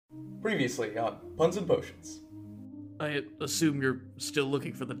Previously on Puns and Potions. I assume you're still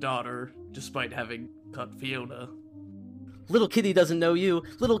looking for the daughter, despite having cut Fiona. Little Kitty doesn't know you.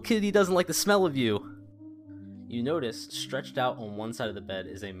 Little Kitty doesn't like the smell of you. You notice, stretched out on one side of the bed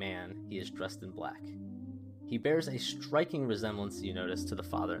is a man. He is dressed in black. He bears a striking resemblance, you notice, to the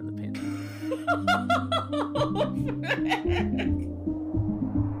father in the painting.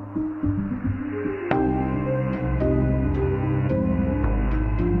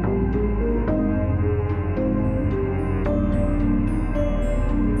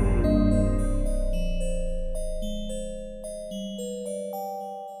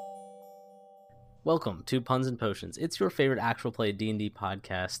 Welcome to Puns and Potions. It's your favorite actual play D&D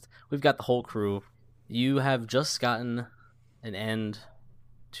podcast. We've got the whole crew. You have just gotten an end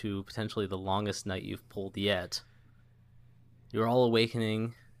to potentially the longest night you've pulled yet. You're all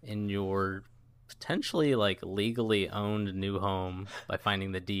awakening in your potentially legally owned new home by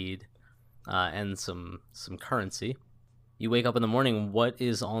finding the deed and some currency. You wake up in the morning. What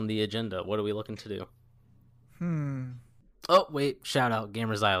is on the agenda? What are we looking to do? Oh, wait. Shout out.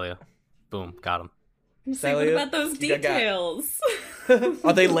 Gamer Xylia. Boom. Got him. Say, what about those details?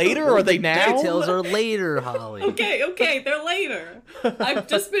 Are they later or are they now? Details are later, Holly. Okay, they're later. I've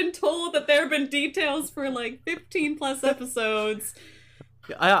just been told that there have been details for 15 plus episodes.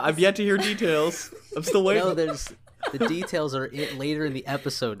 I've yet to hear details. I'm still waiting. No, the details are later in the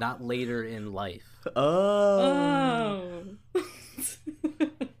episode, not later in life. Oh.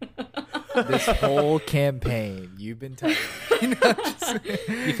 This whole campaign, you've been telling me.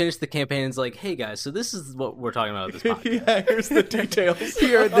 You finish the campaign and it's like, hey guys, so this is what we're talking about with this podcast. Yeah, here's the details.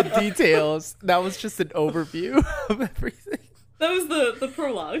 Here are the details. That was just an overview of everything. That was the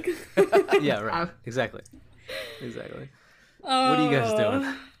prologue. Yeah, right. Exactly. What are you guys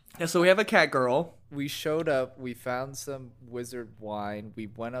doing? Yeah, so we have a cat girl. We showed up, we found some wizard wine, we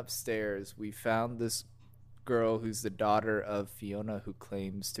went upstairs, we found this girl who's the daughter of Fiona who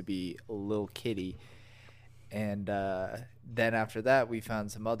claims to be a little kitty, and then after that we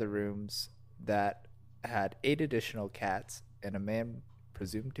found some other rooms that had 8 additional cats and a man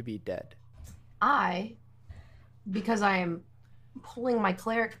presumed to be dead. Because I am pulling my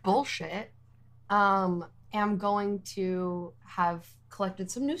cleric bullshit, am going to have collected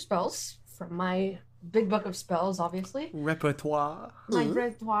some new spells from my big book of spells, obviously. Repertoire. My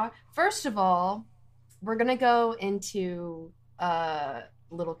repertoire. First of all, we're gonna go into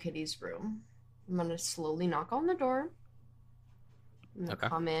Little Kitty's room. I'm gonna slowly knock on the door. I'm gonna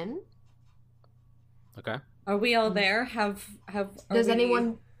come in. Okay. Are we all there? Does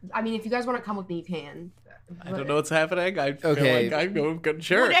anyone? I mean, if you guys want to come with me, you can. I don't know what's happening. I feel Okay. like I'm going good.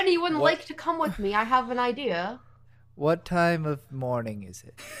 Sure. Would anyone like to come with me? I have an idea. What time of morning is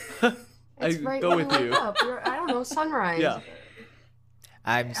it? It's I right go when with I you. wake up. I don't know, sunrise. Yeah.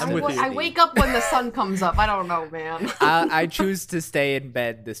 I'm with you. I wake up when the sun comes up. I don't know, man. I choose to stay in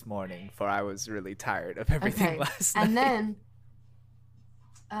bed this morning, for I was really tired of everything last night. And then,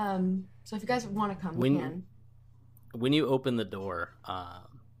 so if you guys want to come, you can. When you open the door,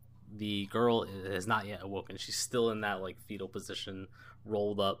 the girl has not yet awoken. She's still in that fetal position,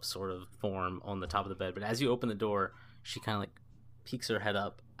 rolled up sort of form on the top of the bed. But as you open the door, she kind of peeks her head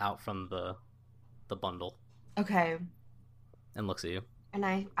up out from the bundle. Okay. And looks at you. And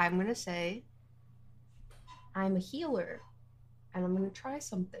I'm gonna say, I'm a healer, and I'm gonna try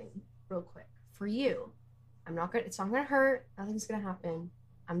something real quick for you. It's not gonna hurt. Nothing's gonna happen.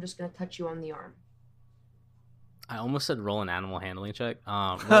 I'm just gonna touch you on the arm. I almost said roll an animal handling check.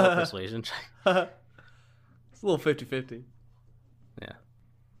 Roll a persuasion check. It's a little 50-50. Yeah.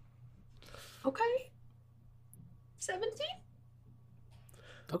 Okay. 17.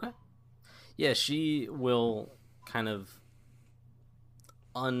 Okay. Yeah, she will kind of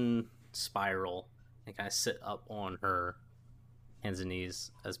unspiral and kind of sit up on her hands and knees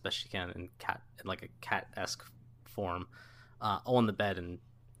as best she can in a cat-esque form on the bed, and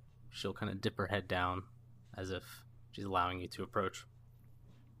she'll kind of dip her head down as if she's allowing you to approach.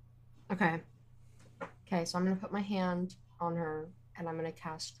 Okay, so I'm gonna put my hand on her and I'm gonna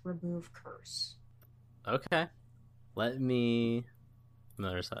cast Remove Curse. Okay. Let me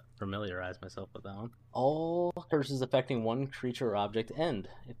familiarize myself with that one. All curses affecting one creature or object end.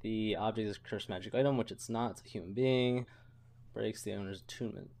 If the object is a cursed magic item, which it's not, it's a human being, breaks the owner's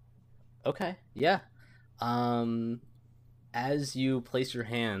attunement. Okay, yeah. As you place your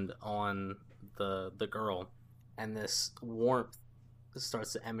hand on the girl, and this warmth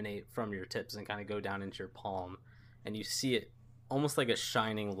starts to emanate from your tips and kind of go down into your palm, and you see it almost like a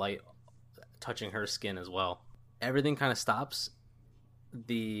shining light touching her skin as well. Everything kind of stops.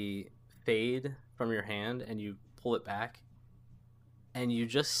 The fade from your hand, and you pull it back, and you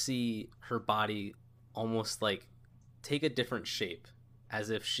just see her body almost like take a different shape, as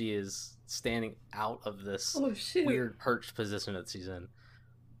if she is standing out of this Oh shoot. weird perched position that she's in.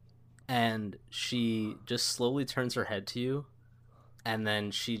 And she just slowly turns her head to you, and then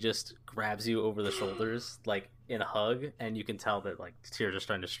she just grabs you over the shoulders, like in a hug, and you can tell that like tears are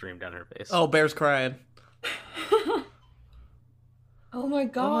starting to stream down her face. Oh, Bear's crying. Oh my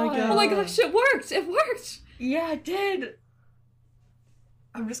god. Oh my gosh, it worked! It worked! Yeah, it did.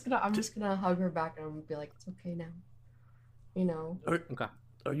 I'm just gonna hug her back and I'm gonna be like, it's okay now. You know. Okay.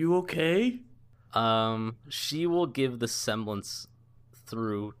 Are you okay? She will give the semblance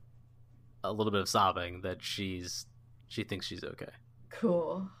through a little bit of sobbing that she thinks she's okay.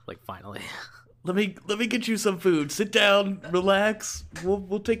 Cool. Like finally. Let me get you some food. Sit down, relax.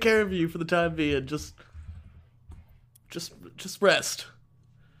 We'll take care of you for the time being. Just rest.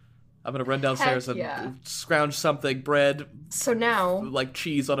 I'm gonna run downstairs Heck yeah. and scrounge something, bread, So now like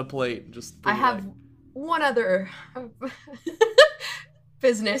cheese on a plate, and just bring I it have back. one other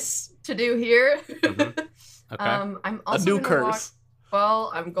business to do here. Mhm. Okay. I'm A also new gonna curse.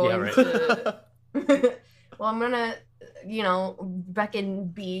 Well, I'm going right. to. Well, I'm gonna, beckon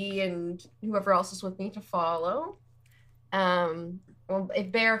B and whoever else is with me to follow. Well,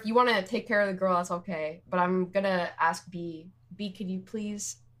 if you want to take care of the girl, that's okay. But I'm gonna ask B. B, could you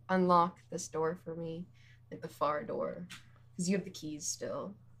please unlock this door for me, like the far door, because you have the keys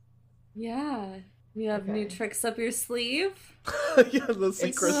still. Yeah. You have new Okay. tricks up your sleeve? Yeah, the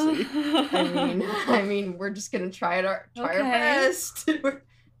secrecy. I mean, we're just gonna try our Okay. best.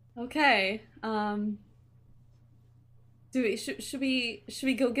 Okay. Should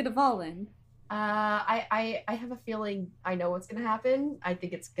we go get a Volin? I have a feeling I know what's gonna happen. I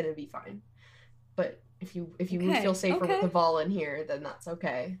think it's gonna be fine. But if you Okay, feel safer okay. with the ball in here, then that's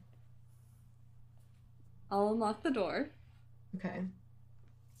okay. I'll unlock the door. Okay.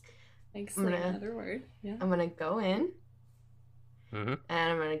 Thanks I'm for gonna- another word. Yeah. I'm gonna go in Mm-hmm.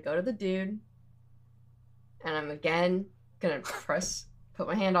 and I'm gonna go to the dude and I'm again gonna put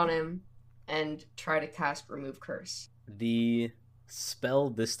my hand on him and try to cast remove curse. The spell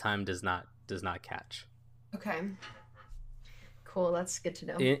this time does not catch. Okay. Cool, that's good to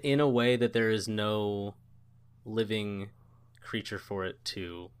know. In a way that there is no living creature for it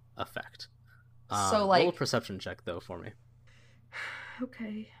to affect. So, like- roll a perception check though for me.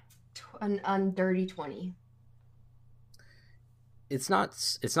 Okay. On dirty 20. It's not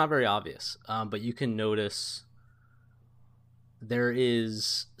very obvious, but you can notice there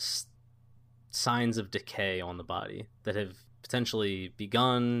is signs of decay on the body that have potentially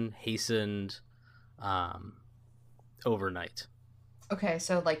begun, hastened, overnight, Okay,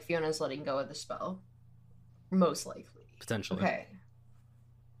 so like Fiona's letting go of the spell. Most likely. potentially. Okay.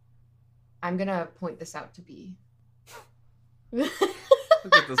 I'm gonna point this out to B. Look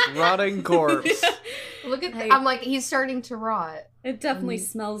at this rotting corpse. Look at Hey. I'm like, he's starting to rot. It definitely Mm.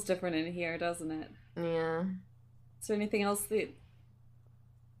 smells different in here, doesn't it? Yeah. Is there anything else that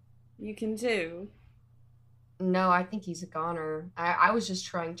you can do? No, I think he's a goner. I was just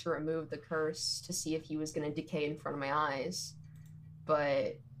trying to remove the curse to see if he was gonna decay in front of my eyes.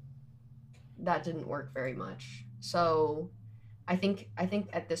 But that didn't work very much. So I think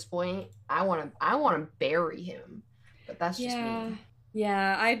at this point I wanna bury him. But that's just me.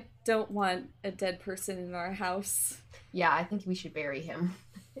 Yeah, I don't want a dead person in our house. Yeah, I think we should bury him.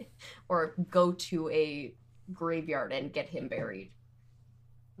 Or go to a graveyard and get him buried.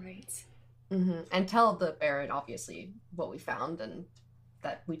 Right. And tell the Baron, obviously, what we found and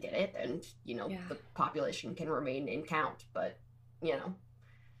that we did it, and, Yeah. the population can remain in count, but,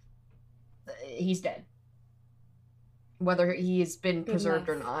 he's dead. Whether he has been Good preserved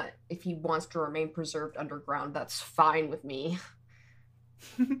or enough. not, if he wants to remain preserved underground, that's fine with me.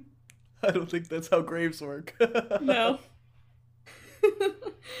 I don't think that's how graves work. No.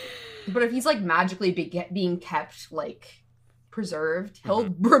 But if he's, like, magically being kept, like, preserved, he'll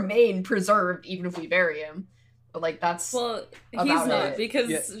remain preserved even if we bury him. But, like, that's... Well, he's About not it. because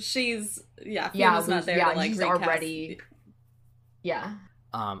Yeah. she's yeah, Fiona's not there to like he's recast. already... Yeah.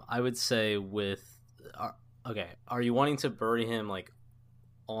 I would say are you wanting to bury him like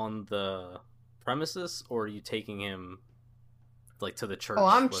on the premises, or are you taking him like to the church? Oh,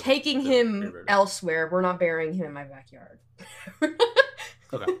 I'm where taking the him graveyard is? elsewhere. We're not burying him in my backyard.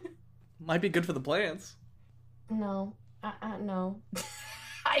 Okay. Might be good for the plants. No. No.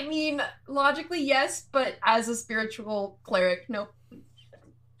 I mean, logically, yes, but as a spiritual cleric, nope.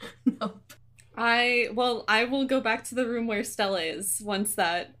 Nope. I will go back to the room where Stella is once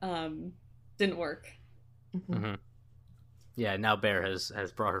that didn't work. Mm-hmm. Yeah, now Bear has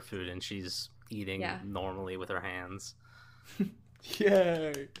brought her food and she's eating Yeah. normally with her hands.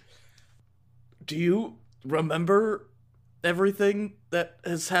 Yay. Do you remember everything that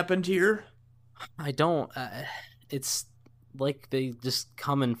has happened here? I don't. It's like they just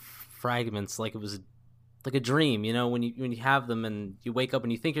come in fragments, like it was like a dream. You know, when you have them and you wake up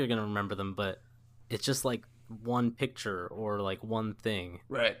and you think you're gonna remember them, but it's just like one picture or like one thing.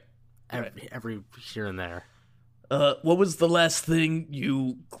 Right. Every here and there. What was the last thing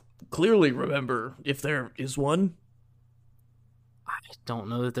you clearly remember, if there is one? I don't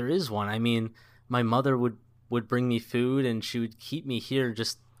know that there is one. I mean, my mother would bring me food and she would keep me here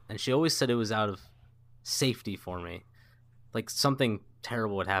and she always said it was out of safety for me. Like something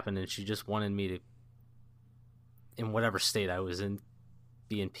terrible would happen and she just wanted me to, in whatever state I was in,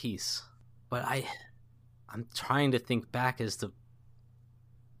 be in peace. But I'm trying to think back as to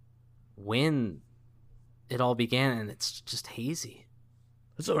when it all began, and it's just hazy.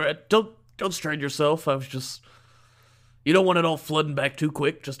 It's alright. Don't strain yourself. I was just... You don't want it all flooding back too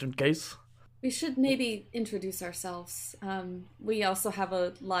quick, just in case. We should maybe introduce ourselves. We also have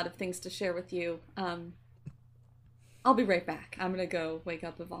a lot of things to share with you. I'll be right back. I'm gonna go wake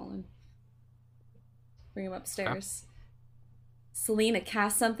up Evalin. Bring him upstairs. Selena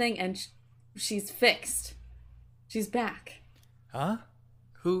cast something and she's fixed. She's back. Huh?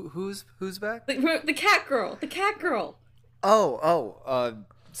 Who's back? The cat girl. The cat girl.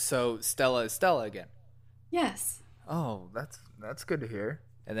 So Stella is Stella again. Yes. Oh, that's good to hear.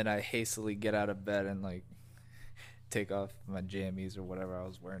 And then I hastily get out of bed and like take off my jammies or whatever I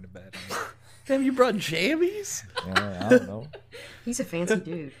was wearing to bed. Damn, you brought jammies? Yeah, I don't know. He's a fancy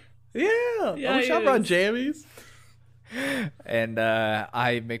dude. Yeah, Yeah, I wish he I brought is. jammies. And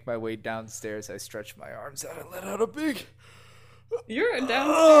I make my way downstairs. I stretch my arms out and let out a big... You're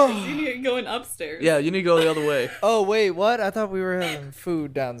downstairs. You need to go upstairs. Yeah, you need to go the other way. Oh, wait, what? I thought we were having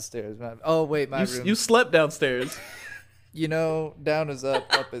food downstairs. Oh, wait, my room. You slept downstairs. You know, down is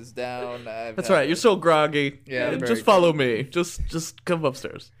up is down. That's right. You're so groggy. Yeah, I'm very just follow me. Just come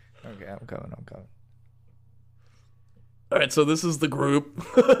upstairs. Okay, I'm coming. All right. So this is the group.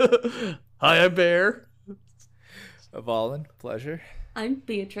 Hi, I'm Bear. Evalin, pleasure. I'm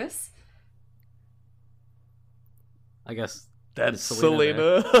Beatrice. I guess That's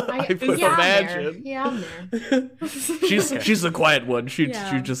Selena Selena. I would I'm there. imagine. Yeah, I'm there. She's the quiet one. She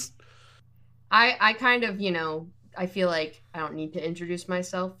Yeah. just. I kind of, I feel like I don't need to introduce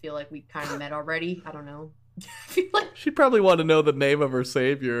myself. Feel like we kind of met already. I don't know. I feel like She'd probably want to know the name of her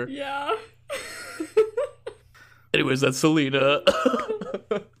savior. Yeah. Anyways, that's Selena.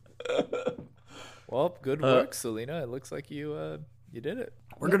 Well, good work, Selena. It looks like you did it.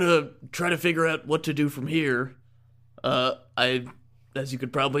 We're gonna try to figure out what to do from here. As you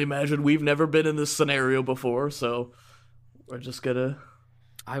could probably imagine, we've never been in this scenario before, so we're just gonna.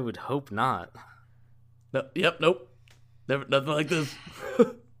 I would hope not. Nope. Never, nothing like this.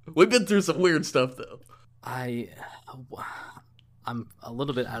 We've been through some weird stuff, though. I'm a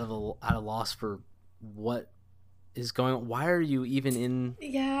little bit out of loss for what is going on. Why are you even in?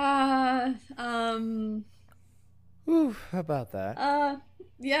 Yeah. Whew, how about that?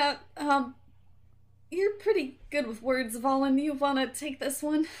 Yeah. You're pretty good with words, Valen. You wanna take this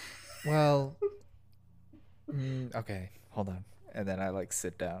one? Well, okay, hold on. And then I like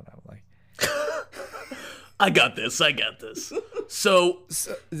sit down. I'm like, I got this. So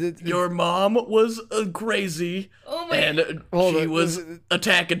your mom was crazy, Oh my. and Hold she on, was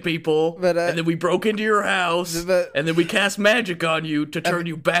attacking people, but, and then we broke into your house, but- and then we cast magic on you to turn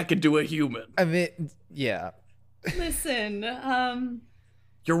you back into a human. I mean, yeah. Listen,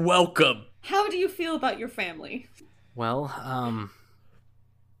 You're welcome. how do you feel about your family? Well,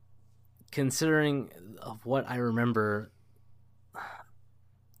 considering of what I remember,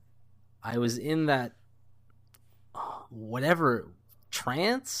 I was in that whatever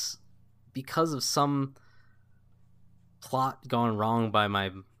trance because of some plot gone wrong by my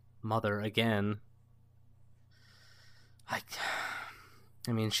mother again.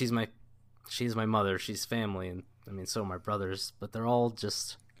 I mean, she's my mother, she's family, and I mean, so are my brothers, but they're all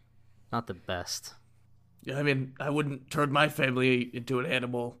just not the best. Yeah, I mean, I wouldn't turn my family into an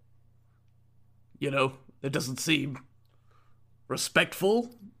animal. It doesn't seem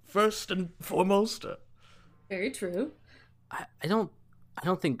respectful, first and foremost. Very true. I don't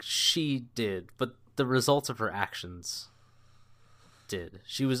think she did, but the results of her actions did.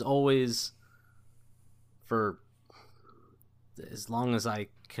 She was always, for as long as I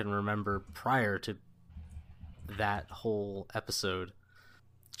can remember prior to that whole episode,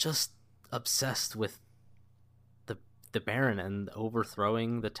 just obsessed with the Baron and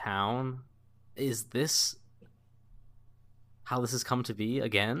overthrowing the town. Is this how this has come to be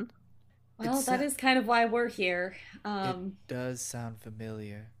again? Well, It's that is kind of why we're here. It does sound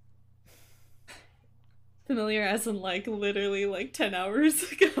familiar. Familiar as in like literally like 10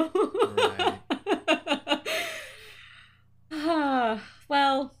 hours ago. Right.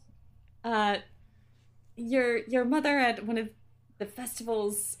 Well, your mother at one of the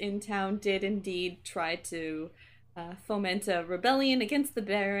festivals in town did indeed try to foment a rebellion against the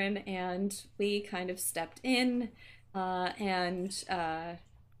Baron, and we kind of stepped in, and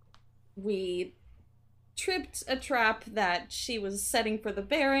we tripped a trap that she was setting for the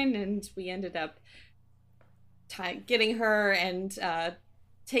Baron, and we ended up getting her and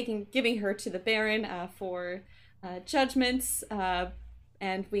giving her to the Baron for judgments.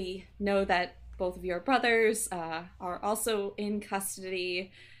 And we know that both of your brothers are also in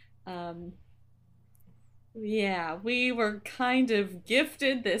custody. Yeah, we were kind of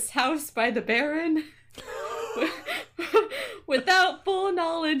gifted this house by the Baron without full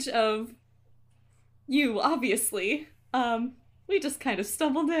knowledge of you, obviously. We just kind of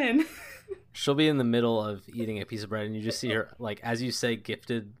stumbled in. She'll be in the middle of eating a piece of bread, and you just see her, like, as you say,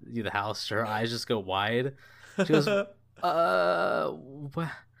 gifted you the house, her eyes just go wide. She goes,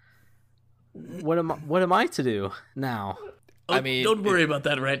 what am I to do now? Oh, I mean, don't worry about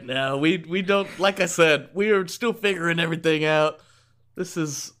that right now. We don't, like I said, we are still figuring everything out.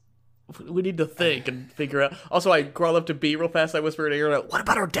 We need to think and figure out. Also, I crawl up to B real fast. I whisper in her ear, what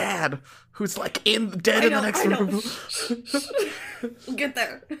about our dad? Who's like dead in the next room? We'll get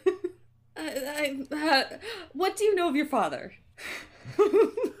there. What do you know of your father?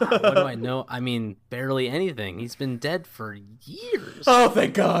 What do I know? I mean, barely anything. He's been dead for years. Oh,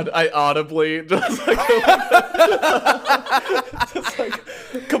 thank God. I audibly just like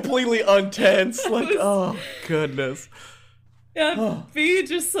completely untense. Like, oh, goodness. Yeah, B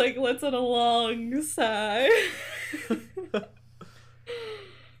just like lets out a long sigh.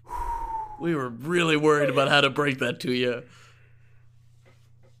 We were really worried about how to break that to you.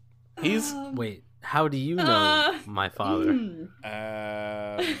 Wait, how do you know my father?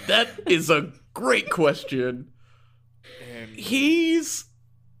 That is a great question. He's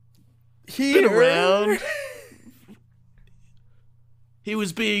been around. He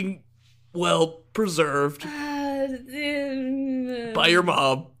was being, well, preserved by your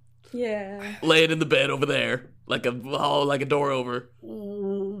mom, Yeah. laying in the bed over there, like a door over.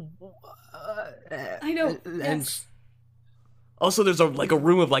 I know. And Yes. Also, there's a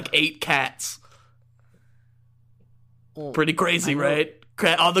room of like 8 cats. Pretty crazy, right?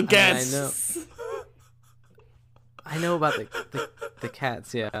 All the cats. I know about the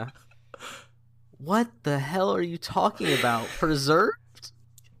cats, yeah. What the hell are you talking about? Preserved?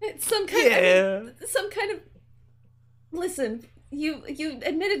 It's some kind of Listen, you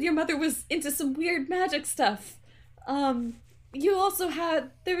admitted your mother was into some weird magic stuff. You also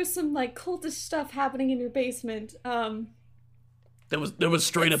there was some like cultish stuff happening in your basement. There was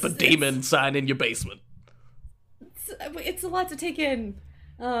straight up a demon sign in your basement. It's a lot to take in.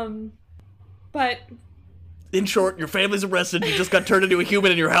 But In short, your family's arrested, you just got turned into a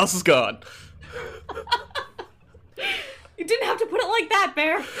human, and your house is gone. you didn't have to put it like that,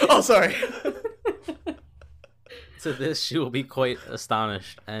 Bear. Oh, sorry. To this, she will be quite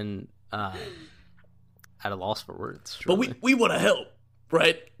astonished and at a loss for words. But Surely. we want to help,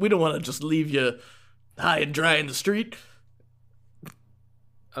 right? We don't want to just leave you high and dry in the street.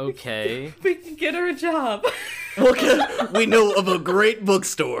 Okay. We can get her a job. Okay, we know of a great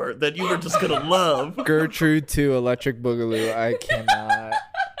bookstore that you are just gonna love. Gertrude to Electric Boogaloo. I cannot.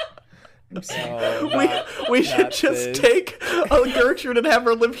 We should just take Gertrude and have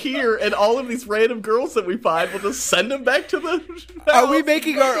her live here, and all of these random girls that we find, we'll just send them back to the house. Are we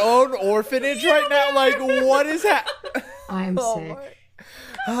making our own orphanage right now? Like, what is happening? I'm sick.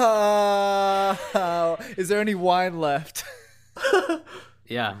 Is there any wine left?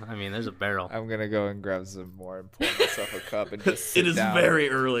 Yeah, I mean, there's a barrel. I'm gonna go and grab some more and pour myself a cup and just sit It is down. very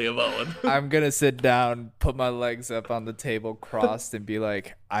early of Owen. I'm gonna sit down, put my legs up on the table crossed, and be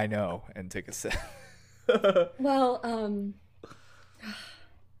like, I know, and take a sip. Well,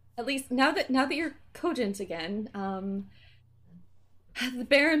 at least now that you're cogent again, the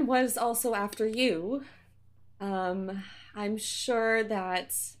Baron was also after you. I'm sure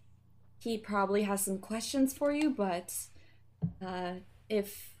that he probably has some questions for you, but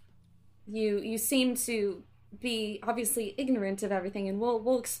if you seem to be obviously ignorant of everything, and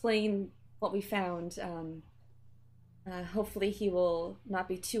we'll explain what we found. Hopefully he will not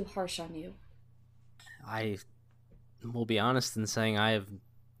be too harsh on you. I will be honest in saying I have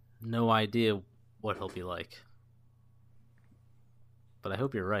no idea what he'll be like. But I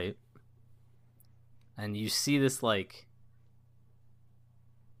hope you're right. And you see this, like,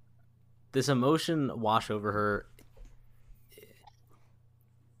 this emotion wash over her.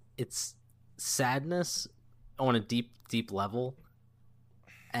 It's sadness on a deep level,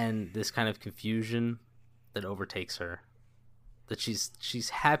 and this kind of confusion that overtakes her. That she's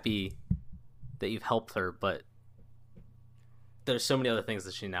happy that you've helped her, but there's so many other things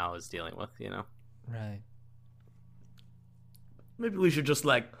that she now is dealing with, you know? Right. Maybe we should just,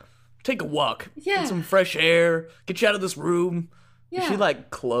 like, take a walk. Yeah. Get some fresh air. Get you out of this room. Yeah. Is she, like,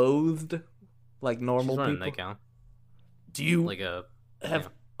 clothed like normal She's wearing a people? nightgown. Do you Like a... have yeah.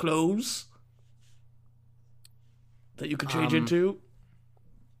 clothes that you could change into?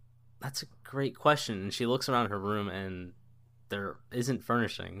 That's a great question. And she looks around her room and there isn't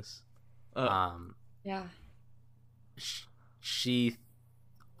furnishings. Yeah. She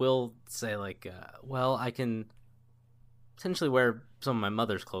will say, like, well, I can potentially wear some of my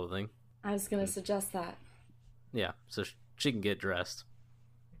mother's clothing. I was gonna suggest that. Yeah, so she can get dressed.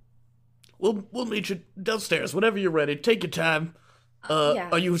 We'll meet you downstairs whenever you're ready. Take your time. Yeah.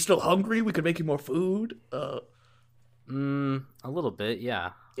 Are you still hungry? We could make you more food. A little bit,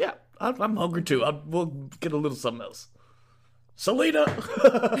 yeah. Yeah, I'm hungry too. We'll get a little something else. Selena!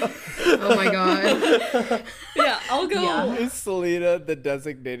 Oh my god. Yeah, I'll go. Yeah. Is Selena the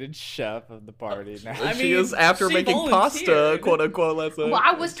designated chef of the party now? I She mean, is after she making pasta, volunteered. quote unquote, let's say. Well,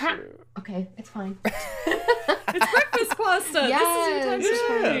 I was trying. Okay, it's fine. It's breakfast pasta. Yes, This is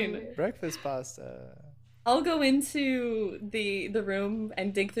your time to yeah. shine. Breakfast pasta. I'll go into the room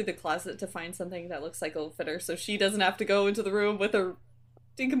and dig through the closet to find something that looks like it'll fit her, so she doesn't have to go into the room with her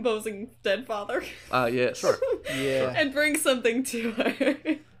decomposing dead father. Yeah, sure. Yeah. And bring something to her.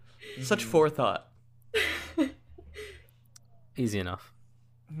 Such forethought. Easy enough.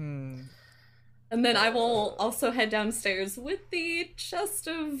 And then I will also head downstairs with the chest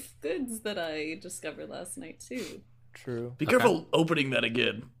of goods that I discovered last night too. True. Be careful opening that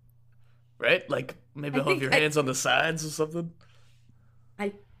again. Right? Like, maybe I have your think hands on the sides or something?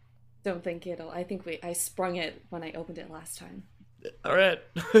 I don't think it'll. I think I sprung it when I opened it last time. Alright.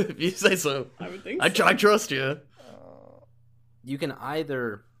 If you say so. I would think I trust you. You can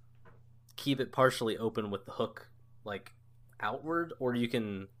either keep it partially open with the hook, like, outward, or you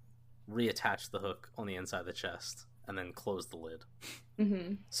can reattach the hook on the inside of the chest and then close the lid.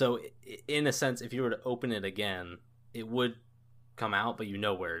 Mm-hmm. So, in a sense, if you were to open it again, it would come out, but you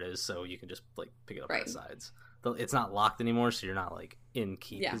know where it is, so you can just, like, pick it up Right. by the sides. It's not locked anymore, so you're not, like, in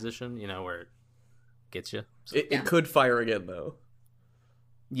key Yeah. position, you know, where it gets you. So, It could fire again, though.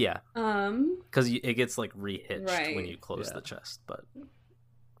 yeah, because it gets, like, rehitched Right. when you close Yeah. the chest, but...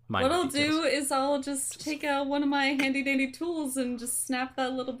 What minor I'll details. do is I'll just take out one of my handy dandy tools and just snap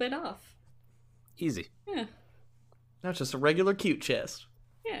that little bit off. Easy. Yeah. That's just a regular cute chest.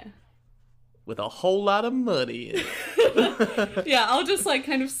 Yeah. With a whole lot of money in it. Yeah, I'll just like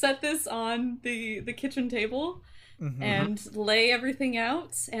kind of set this on the kitchen table and lay everything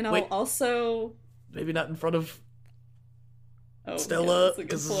out, and I'll Wait. also Maybe not in front of yeah, Stella, that's a good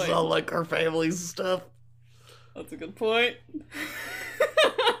because this is point. all like her family's stuff. That's a good point.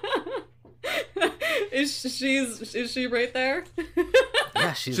 Is she right there?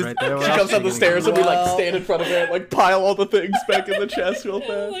 Yeah, she's Just- right there. She Where comes else up are the you gonna stairs go? and we like Well- stand in front of her and like pile all the things back in the chest real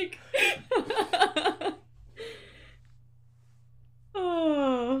fast. Like,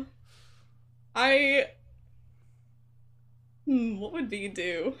 oh, what would Bee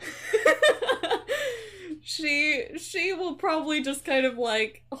do? She will probably just kind of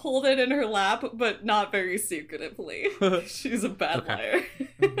like hold it in her lap, but not very secretively. She's a bad Okay.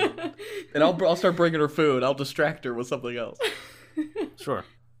 liar. And I'll start bringing her food. I'll distract her with something else. Sure.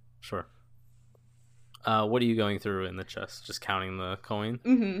 What are you going through in the chest? Just counting the coin?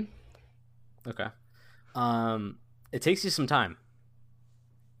 Mm-hmm. Okay. It takes you some time.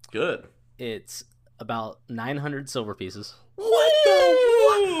 Good. It's about 900 silver pieces. What the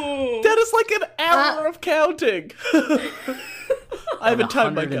what? That is like an hour of counting. I haven't and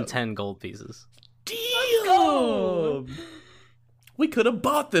timed my count. 110 gold pieces. Damn. We could have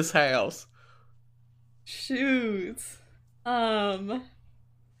bought this house. Shoot. Maybe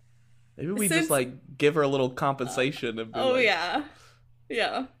we Since- just like give her a little compensation and be Oh like,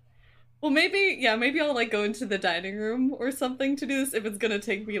 yeah. Well, maybe I'll like go into the dining room or something to do this if it's gonna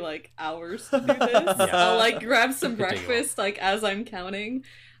take me like hours to do this. I'll like grab some Could take a while. breakfast like as I'm counting.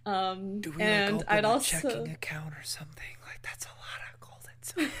 Do we And like open I'd a also checking account or something? Like that's a lot of gold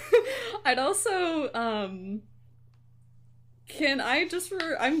inside. I'd also can I just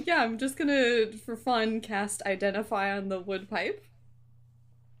for I'm just gonna for fun cast identify on the wood pipe.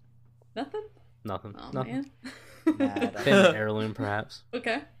 Nothing? Nothing. Oh Nothing. man. Nada. Family heirloom, perhaps.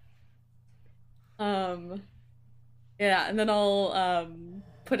 Okay. Yeah, and then I'll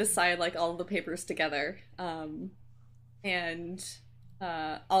put aside like all the papers together, and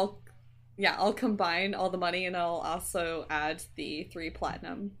I'll combine all the money, and I'll also add the 3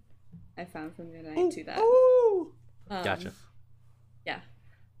 platinum I found from the other night to that. Ooh. Gotcha. Yeah.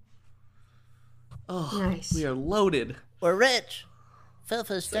 Oh, Nice. we are loaded. We're rich.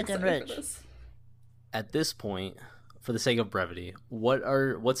 Filthy's So fucking excited for rich. this. At this point, for the sake of brevity,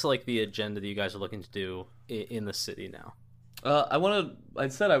 what's like the agenda that you guys are looking to do in the city now? I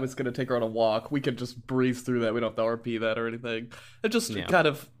said I was gonna take her on a walk. We could just breeze through that. We don't have to RP that or anything. And just kind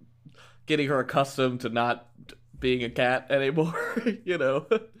of getting her accustomed to not being a cat anymore, you know?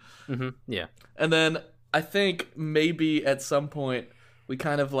 Mm-hmm. Yeah. And then I think maybe at some point we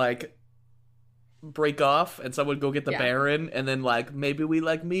kind of like break off and someone go get the Baron, and then like maybe we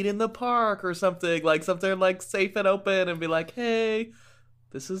like meet in the park or something like safe and open, and be like, hey,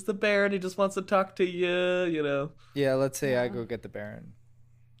 this is the Baron, he just wants to talk to you, you know? Yeah, let's say I go get the Baron.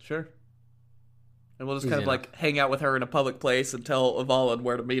 Sure. And we'll just Easy kind of enough. like hang out with her in a public place and tell Avalon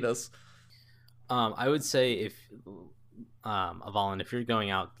where to meet us. I would say if Avalon, if you're going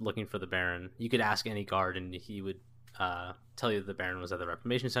out looking for the Baron, you could ask any guard, and he would tell you that the Baron was at the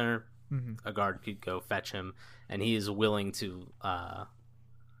Reclamation Center. Mm-hmm. A guard could go fetch him, and he is willing to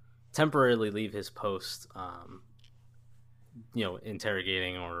temporarily leave his post,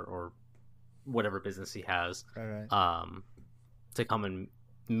 interrogating or whatever business he has, Right. to come and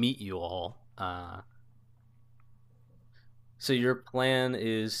meet you all. So your plan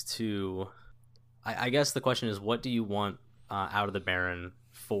is to, I guess the question is, what do you want out of the Baron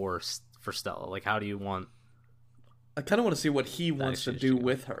for Stella? Like, how do you want? I kind of want to see what he wants to do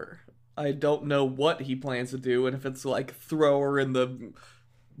with her. I don't know what he plans to do, and if it's like throw her in the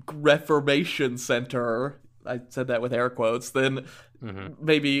Reformation Center, I said that with air quotes, then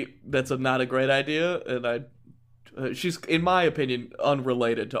maybe that's not a great idea, and she's, in my opinion,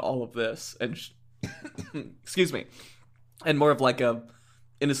 unrelated to all of this, and excuse me, and more of like a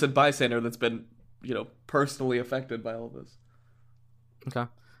innocent bystander that's been, personally affected by all of this. Okay.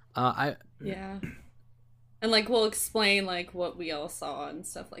 Yeah. And like we'll explain like what we all saw and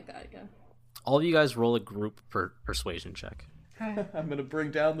stuff like that. Yeah. All of you guys roll a group persuasion check. I'm gonna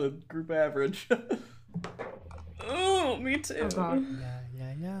bring down the group average. Oh, me too. Oh god.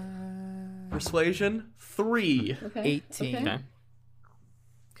 Yeah. Persuasion 3. Okay. 18. Okay.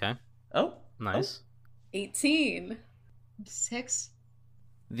 Okay. Oh, Nice. 18. 6.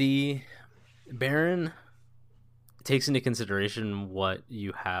 The Baron takes into consideration what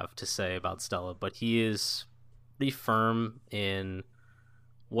you have to say about Stella, but he is pretty firm in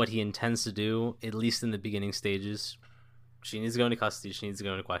what he intends to do, at least in the beginning stages. She needs to go into custody, she needs to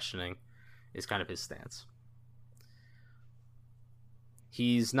go into questioning, is kind of his stance.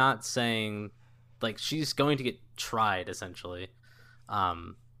 He's not saying, like, she's going to get tried, essentially,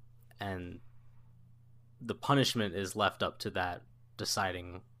 and the punishment is left up to that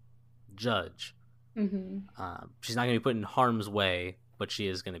deciding judge. Mm-hmm. She's not going to be put in harm's way, but she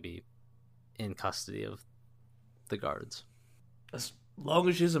is going to be in custody of the guards. as long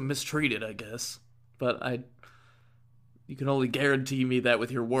as she isn't mistreated, I guess. But you can only guarantee me that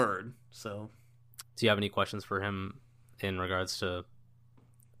with your word, so. Do you have any questions for him in regards to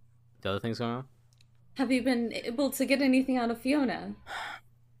the other things going on? Have you been able to get anything out of Fiona?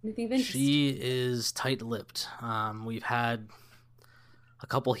 Anything of interest? She is tight-lipped. We've had a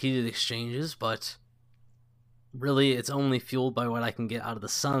couple heated exchanges, but really it's only fueled by what I can get out of the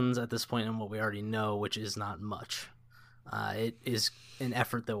Suns at this point and what we already know, which is not much. It is an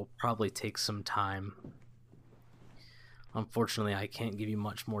effort that will probably take some time. Unfortunately, I can't give you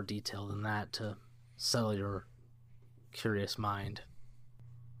much more detail than that to settle your curious mind.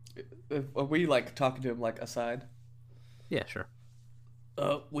 Are we, talking to him, aside? Yeah, sure.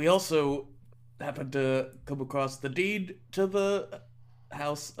 We also happened to come across the deed to the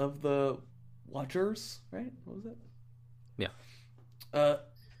House of the Watchers, right? What was it? Yeah.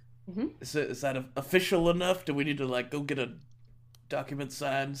 Is that official enough? Do we need to, go get a document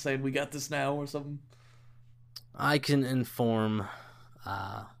signed saying we got this now or something? I can inform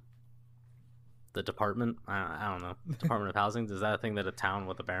the department. I don't know. Department of Housing. Is that a thing that a town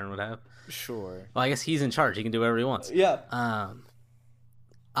with a baron would have? Sure. Well, I guess he's in charge. He can do whatever he wants. Yeah.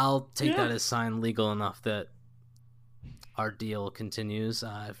 I'll take that as signed legal enough that our deal continues.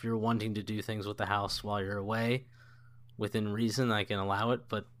 If you're wanting to do things with the house while you're away, within reason, I can allow it,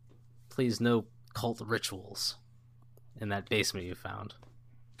 but please no cult rituals in that basement you found.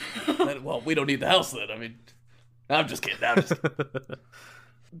 Well, we don't need the house then. I mean, I'm just kidding.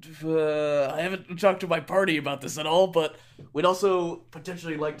 I haven't talked to my party about this at all, but we'd also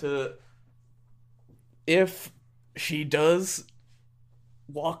potentially like to, if she does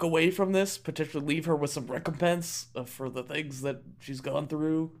walk away from this, potentially leave her with some recompense for the things that she's gone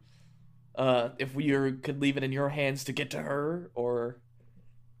through. If we could leave it in your hands to get to her, or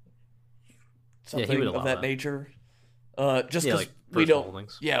something of that nature. Just because we don't.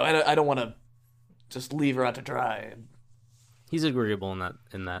 Holdings. Yeah, I don't want to just leave her out to dry. He's agreeable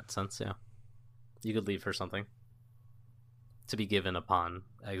in that sense. Yeah, you could leave her something to be given upon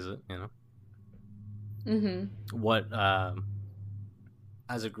exit. You know. Mm-hmm. What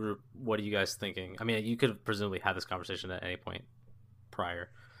as a group, what are you guys thinking? I mean, you could have presumably had this conversation at any point prior.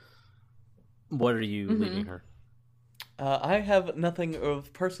 What are you leaving her? I have nothing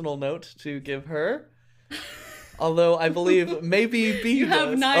of personal note to give her. Although I believe maybe B You does.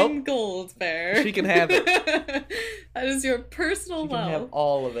 have 9 gold, Bear. She can have it. That is your personal wealth. She can have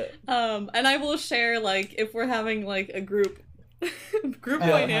all of it. And I will share, like, if we're having, like, a group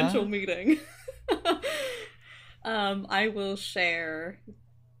financial meeting. I will share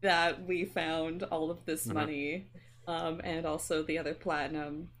that we found all of this money, and also the other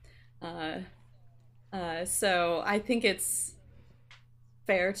platinum. So I think it's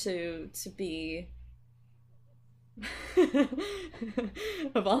fair to be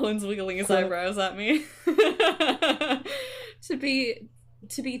Avalon's wiggling his eyebrows at me. to be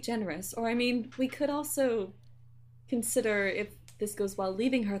generous. Or I mean, we could also consider, if this goes well,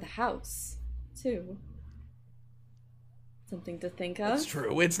 leaving her the house too. Something to think of. That's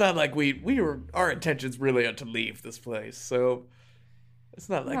true. It's not like our intentions really are to leave this place, so it's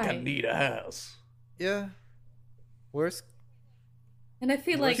not like I need a house. Yeah. Worst. And I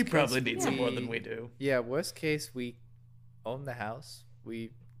feel like he probably needs it more than we do. Yeah. Worst case, we own the house. We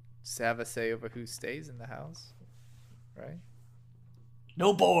have a say over who stays in the house, right?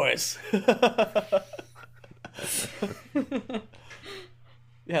 No boys.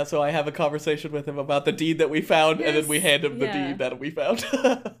 Yeah, so I have a conversation with him about the deed that we found, and then we hand him the deed that we found.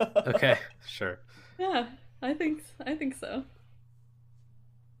 Okay, sure. Yeah, I think so. I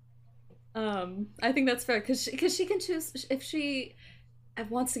think that's fair, because she can choose. If she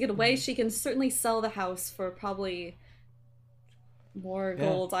wants to get away, she can certainly sell the house for probably more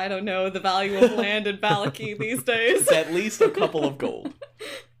gold. I don't know the value of land in Valaki these days. It's at least a couple of gold.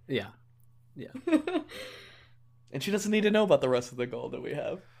 Yeah. And she doesn't need to know about the rest of the gold that we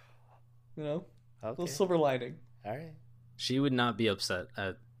have. You know? Okay. A little silver lining. All right. She would not be upset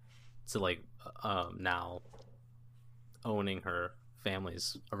now owning her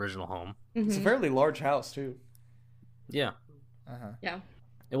family's original home. Mm-hmm. It's a fairly large house, too. Yeah. Uh-huh. Yeah.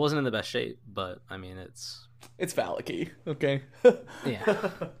 It wasn't in the best shape, but, I mean, it's Valachi, okay? Yeah.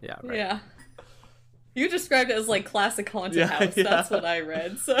 Yeah, right. Yeah. You described it as, like, classic haunted house. Yeah. That's what I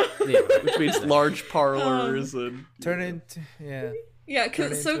read, so... Yeah, which means large parlors and... Turn into... Yeah. Yeah,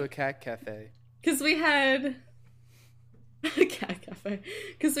 Turn into a cat cafe. Because we had... cat cafe.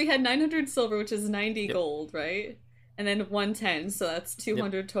 Because we had 900 silver, which is 90 gold, right? And then 110, so that's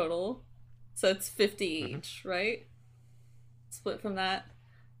 200 total. So it's 50 each, right? Split from that.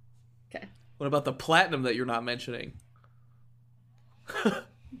 Okay. What about the platinum that you're not mentioning?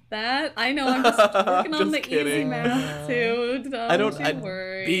 That I know. I'm just working on the kidding. easy math too. Don't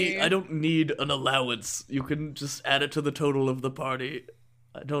worry. I don't need an allowance. You can just add it to the total of the party.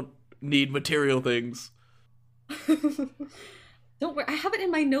 I don't need material things. Don't worry. I have it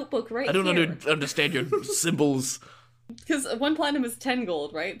in my notebook right I don't here. understand your symbols. Because 1 platinum is 10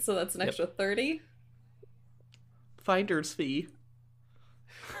 gold, right? So that's an extra 30. Finder's fee.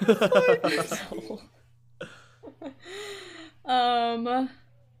 I'll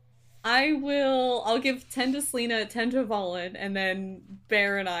give 10 to Selena, 10 to Valen, and then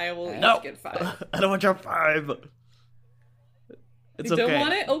Bear and I will each get 5. I don't want your 5. It's you okay. don't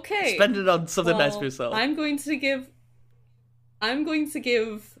want it? Okay. Spend it on something nice for yourself. I'm going to give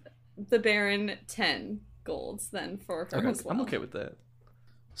the Baron 10 golds then for her as well. I'm okay with that.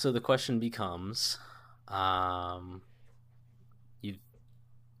 So the question becomes, you've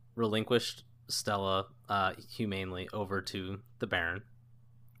relinquished Stella humanely over to the Baron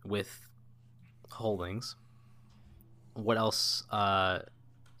with holdings. What else? I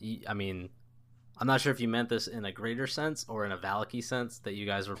mean, I'm not sure if you meant this in a greater sense or in a Valachi sense that you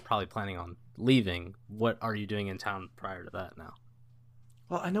guys were probably planning on leaving. What are you doing in town prior to that now?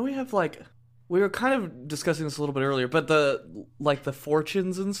 Well, I know we have we were kind of discussing this a little bit earlier, but the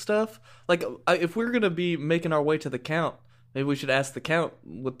fortunes and stuff. If we're gonna be making our way to the Count, maybe we should ask the Count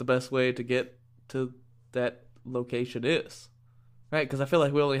what the best way to get to that location is, right? Because I feel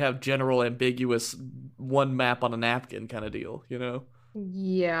like we only have general, ambiguous, one map on a napkin kind of deal, you know?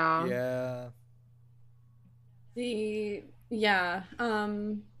 Yeah. Yeah.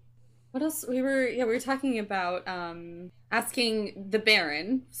 What else? We were talking about asking the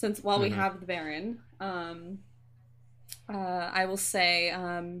Baron, since while we have the Baron, I will say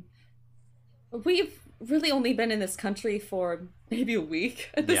we've really only been in this country for maybe a week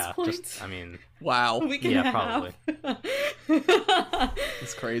at this point. Wow. A week and a half. Probably.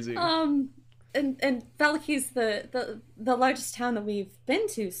 It's crazy. And Valaki's the largest town that we've been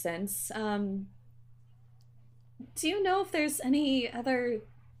to since. Do you know if there's any other,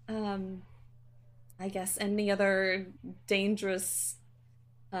 any other dangerous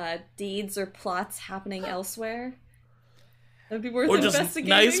deeds or plots happening elsewhere? That'd be worth or just investigating.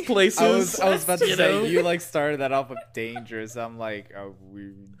 nice places. I was about to you say, know? you like started that off with dangerous. I'm like, oh,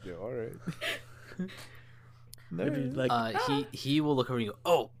 all right. Maybe like he will look over and go,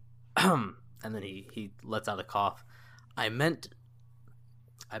 oh, and then he lets out a cough. I meant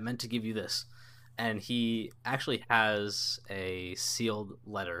to give you this. And he actually has a sealed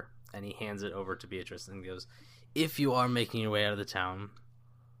letter, and he hands it over to Beatrice and goes, if you are making your way out of the town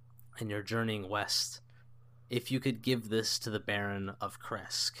and you're journeying west, if you could give this to the Baron of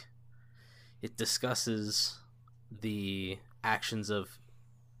Kresk. It discusses the actions of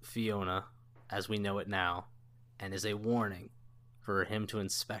Fiona as we know it now, and is a warning for him to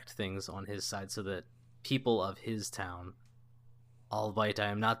inspect things on his side so that people of his town, albeit I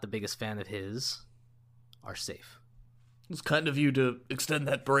am not the biggest fan of his, are safe. It's kind of you to extend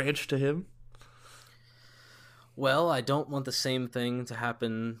that branch to him. Well, I don't want the same thing to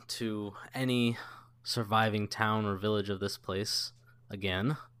happen to any surviving town or village of this place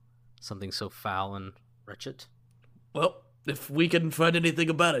again. Something so foul and wretched. Well, if we can find anything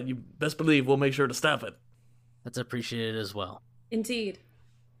about it, you best believe we'll make sure to stop it. That's appreciated as well. Indeed.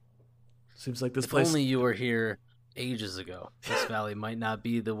 Seems like this If place... only you were here ages ago, this valley might not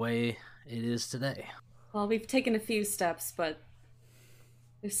be the way it is today. Well, we've taken a few steps, but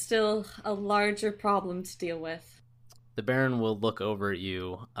there's still a larger problem to deal with. The Baron will look over at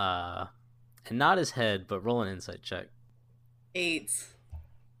you, and nod his head, but roll an insight check. 8.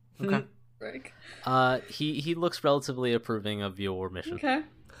 Okay. Frick. He looks relatively approving of your mission. Okay.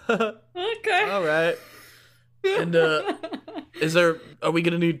 Okay. All right. And are we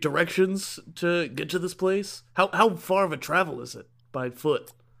gonna need directions to get to this place? How far of a travel is it by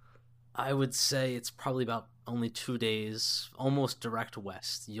foot? I would say it's probably about only 2 days, almost direct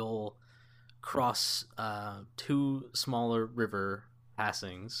west. You'll cross 2 smaller river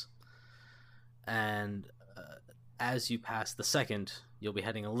passings, and as you pass the second, you'll be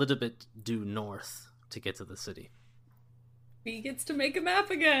heading a little bit due north to get to the city. He gets to make a map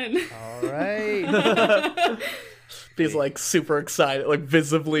again. All right. He's like super excited, like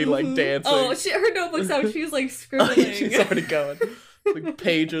visibly like dancing. Oh, her notebook's out. She's like scribbling. She's already going. Like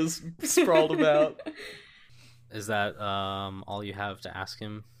pages sprawled about. Is that all you have to ask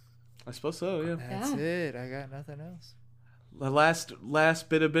him? I suppose so, yeah. That's it. I got nothing else. The last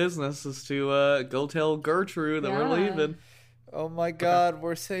bit of business is to go tell Gertrude that we're leaving. Oh my god,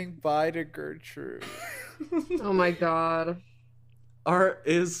 we're saying bye to Gertrude. Oh my god.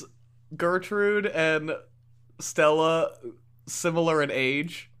 Is Gertrude and Stella similar in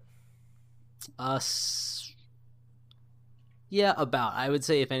age? Yeah, about. I would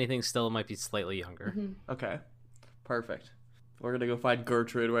say if anything, Stella might be slightly younger. Mm-hmm. Okay, perfect. We're gonna go find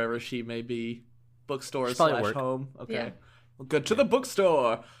Gertrude wherever she may be. Bookstore / work. home. Okay, Yeah. we'll go to the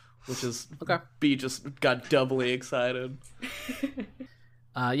bookstore, which is Okay. B just got doubly excited.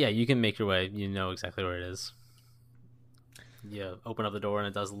 Yeah, you can make your way. You know exactly where it is. You open up the door and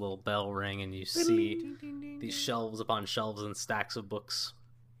it does a little bell ring, and you see these shelves upon shelves and stacks of books.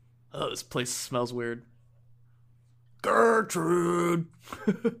 Oh, this place smells weird. Gertrude.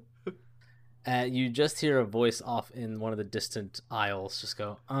 You just hear a voice off in one of the distant aisles just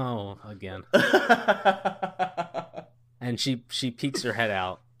go, "Oh, again." And she peeks her head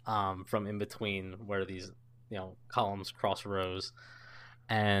out from in between where these columns cross rows,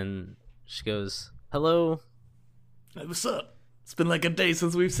 and she goes, "Hello." Hey, what's up? It's been like a day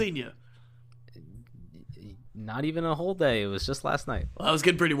since we've seen you. Not even a whole day. It was just last night. Well, I was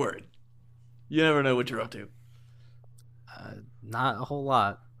getting pretty worried. You never know what you're up to. Not a whole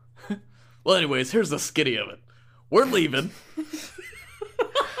lot. Well, anyways, here's the skitty of it. We're leaving.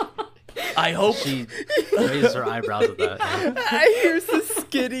 I hope... She raises her eyebrows at that. Here's the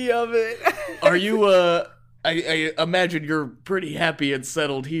skitty of it. Are you, I imagine you're pretty happy and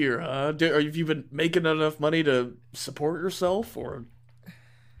settled here, huh? Have you been making enough money to support yourself, or...?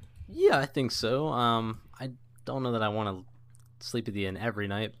 Yeah, I think so. I don't know that I want to sleep at the inn every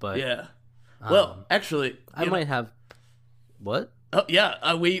night, but... Yeah. Well, actually... I might have... What? Oh,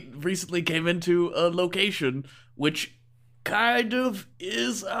 yeah, we recently came into a location which kind of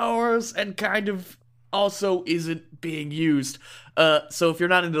is ours and kind of also isn't being used. So if you're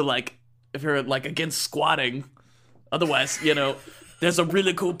not into if you're against squatting, otherwise, there's a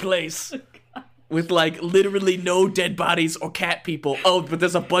really cool place with literally no dead bodies or cat people. Oh, but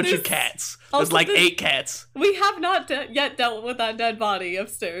there's a bunch of cats. There's 8 cats. We have not yet dealt with that dead body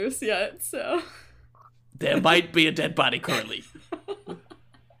upstairs yet, so there might be a dead body currently.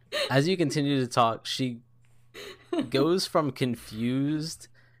 As you continue to talk, she goes from confused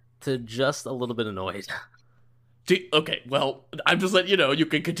to just a little bit annoyed. Okay, well, I'm just letting you know, you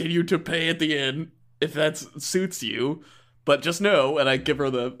can continue to pay at the inn if that suits you, but just know, and I give her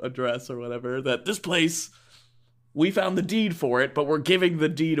the address or whatever, that this place, we found the deed for it, but we're giving the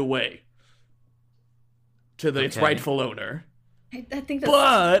deed away to its rightful owner. I think that's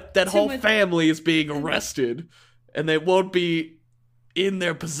but that whole family is being arrested, and they won't be in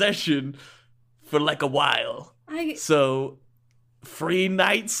their possession for a while. So, free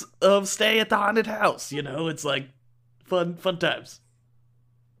nights of stay at the haunted house, it's fun times.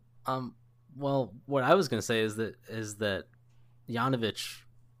 Well, what I was gonna say is that Yanovich,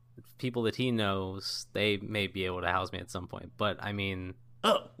 people that he knows, they may be able to house me at some point. But I mean,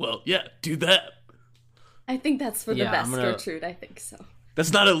 oh well, yeah, do that. I think that's for the best, Gertrude. I think so.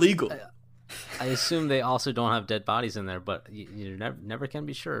 That's not illegal. I assume they also don't have dead bodies in there, but you never can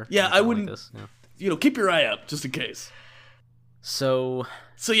be sure. Yeah, I wouldn't. Keep your eye out just in case. So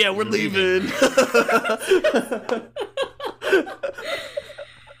yeah, we're leaving.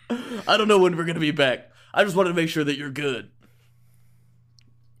 I don't know when we're gonna be back. I just wanted to make sure that you're good.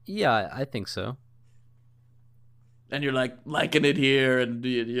 Yeah, I think so. And you're liking it here, and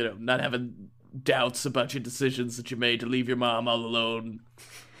not having doubts about your decisions that you made to leave your mom all alone.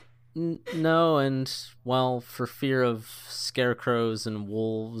 No, and well, for fear of scarecrows and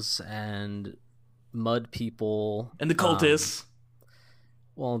wolves and mud people and the cultists.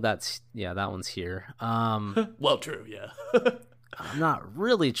 Well, that one's here. Well, true, yeah. I'm not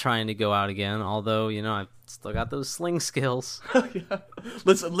really trying to go out again, although I've still got those sling skills. Yeah.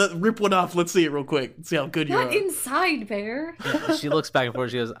 Let's rip one off. Let's see it real quick. See how good you are. Not inside, Bear. Yeah, she looks back and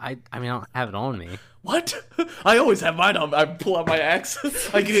forth. She goes, I don't have it on me. What? I always have mine on. I pull out my axe.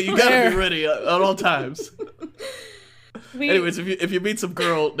 You gotta be ready at all times. Anyways, if you meet some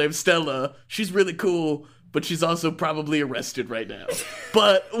girl named Stella, she's really cool, but she's also probably arrested right now.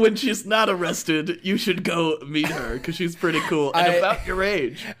 But when she's not arrested, you should go meet her because she's pretty cool and about your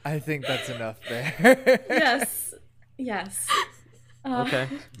age. I think that's enough there. Yes. Okay.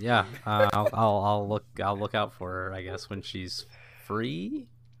 Yeah. I'll look out for her, I guess, when she's free.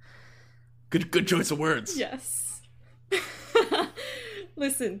 Good choice of words. Yes.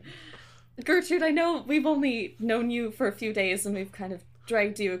 Listen, Gertrude, I know we've only known you for a few days and we've kind of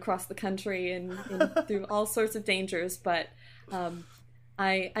dragged you across the country and through all sorts of dangers, but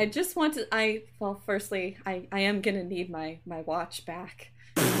I just want to, firstly, I am gonna need my watch back.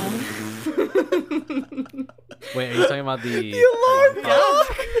 Wait, are you talking about the alarm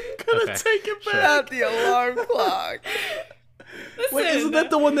clock? Gonna take it back. Not the alarm clock. Listen, Wait, isn't that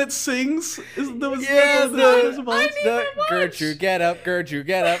the one that sings? Isn't that Gertrude, get up, Gertrude,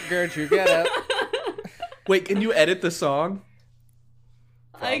 get up, Gertrude, get up. Wait, can you edit the song?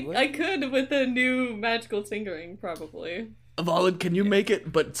 I could with a new magical tinkering, probably. Avalon, can you make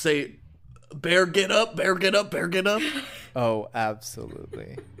it but say bear get up, bear get up, bear get up? Oh,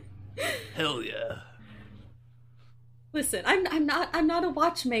 absolutely. Hell yeah. Listen, I'm not a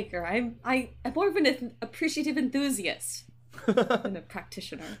watchmaker. I'm more of an appreciative enthusiast than a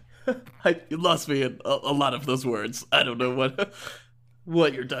practitioner. You lost me in a lot of those words. I don't know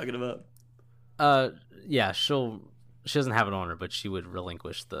what you're talking about. Yeah, she doesn't have it on her, but she would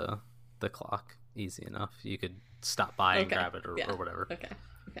relinquish the clock easy enough. You could stop by and grab it or whatever. Okay.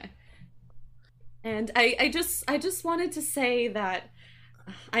 And I just wanted to say that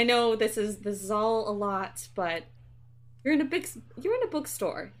I know this is all a lot, but you're in a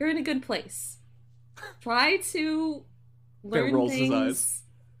bookstore. You're in a good place. Try to learn things.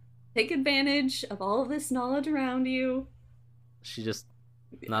 Take advantage of all of this knowledge around you. She just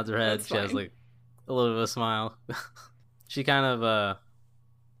nods her head. She has like a little bit of a smile. She kind of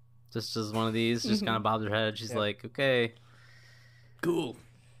just does one of these, just kind of bobs her head. She's like, okay, cool.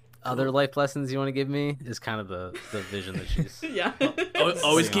 Other life lessons you want to give me is kind of the vision that she's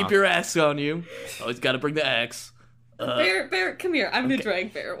always keep your axe on you. Always got to bring the axe. Bear, come here. I'm gonna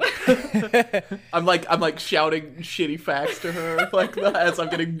drag Bear away. I'm like shouting shitty facts to her like as I'm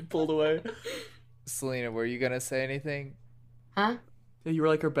getting pulled away. Selena, were you gonna say anything? Huh? Yeah, you were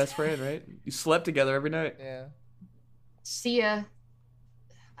like her best friend, right? You slept together every night. Yeah. See ya.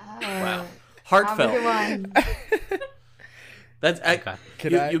 Wow. Heartfelt. Have a good one. That's Okay.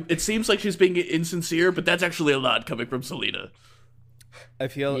 it seems like she's being insincere, but that's actually a lot coming from Selena. I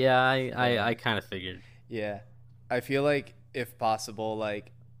feel Yeah, I kind of figured. Yeah. I feel like if possible,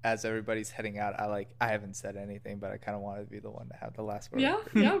 like as everybody's heading out, I haven't said anything, but I kind of want to be the one to have the last word. Yeah,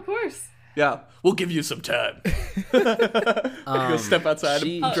 of course. Yeah, we'll give you some time. Go step outside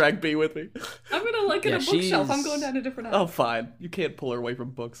and drag B with me. I'm gonna look at a bookshelf. I'm going down a different aisle. Oh, fine. You can't pull her away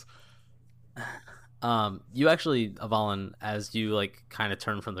from books. You actually, Avalon, as you like kind of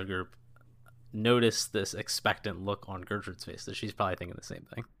turn from the group, notice this expectant look on Gertrude's face that she's probably thinking the same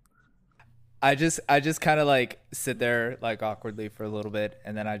thing. I just kind of like sit there like awkwardly for a little bit,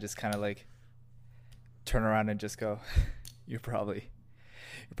 and then I just kind of like turn around and just go, you're probably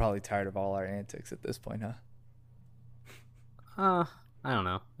tired of all our antics at this point, huh? I don't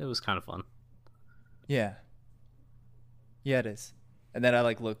know. It was kind of fun. Yeah, it is. And then I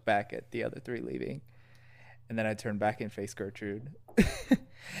like look back at the other three leaving, and then I turn back and face Gertrude, and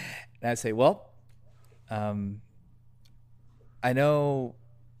I say, well, I know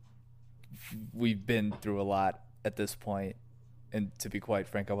we've been through a lot at this point, and to be quite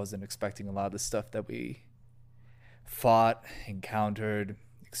frank, I wasn't expecting a lot of the stuff that we fought, encountered,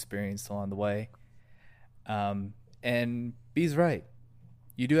 experienced along the way. And B's right.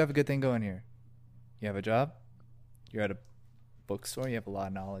 You do have a good thing going here. You have a job. You're at a bookstore. You have a lot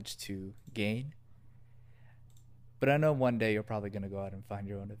of knowledge to gain. But I know one day you're probably going to go out and find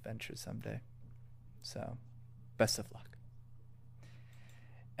your own adventure someday. So, best of luck.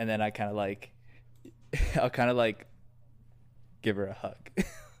 And then I'll kind of like give her a hug.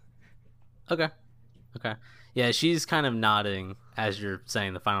 Okay. Yeah, she's kind of nodding as you're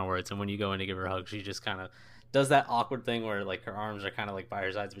saying the final words, and when you go in to give her a hug, she just kind of does that awkward thing where like her arms are kind of like by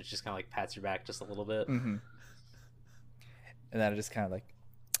her sides, but she just kind of like pats your back just a little bit. Mm-hmm. And then I just kind of like,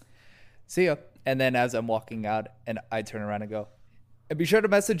 see ya. And then as I'm walking out, and I turn around and go, and be sure to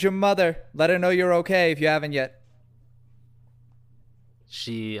message your mother. Let her know you're okay if you haven't yet.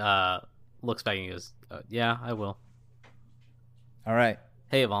 She looks back and goes, yeah, I will. All right.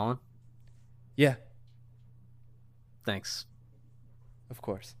 Hey, Avalon. Yeah, Thanks. of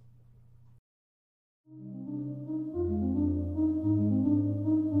course.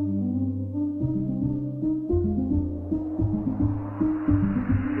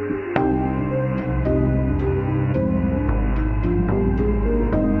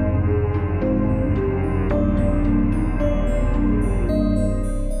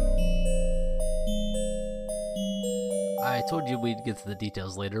 I told you we'd get to the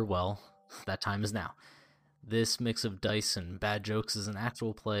details later. Well, that time is now. This mix of dice and bad jokes is an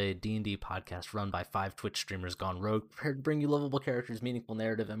actual play D&D podcast run by 5 Twitch streamers gone rogue, prepared to bring you lovable characters, meaningful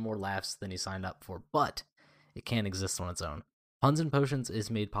narrative, and more laughs than you signed up for, but it can't exist on its own. Puns and Potions is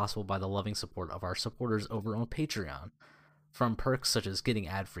made possible by the loving support of our supporters over on Patreon. From perks such as getting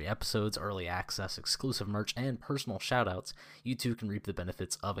ad-free episodes, early access, exclusive merch, and personal shoutouts, you too can reap the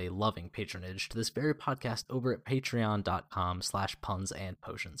benefits of a loving patronage to this very podcast over at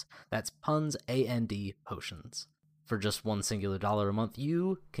patreon.com/punsandpotions. That's puns, A-N-D, potions. For just $1 singular a month,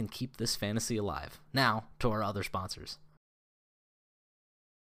 you can keep this fantasy alive. Now, to our other sponsors.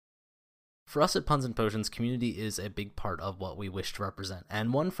 For us at Puns and Potions, community is a big part of what we wish to represent,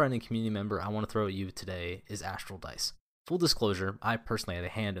 and one friend and community member I want to throw at you today is Astral Dice. Full disclosure, I personally had a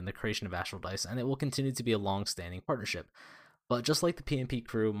hand in the creation of Astral Dice, and it will continue to be a long-standing partnership. But just like the PnP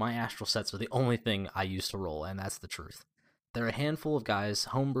crew, my Astral sets are the only thing I use to roll, and that's the truth. They're a handful of guys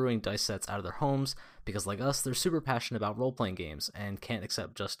homebrewing dice sets out of their homes, because like us, they're super passionate about role-playing games, and can't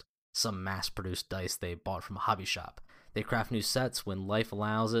accept just some mass-produced dice they bought from a hobby shop. They craft new sets when life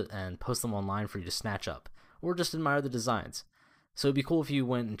allows it, and post them online for you to snatch up, or just admire the designs. So it'd be cool if you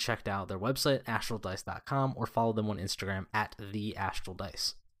went and checked out their website, astraldice.com, or followed them on Instagram at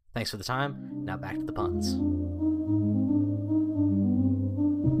 @theastraldice. Thanks for the time. Now back to the puns.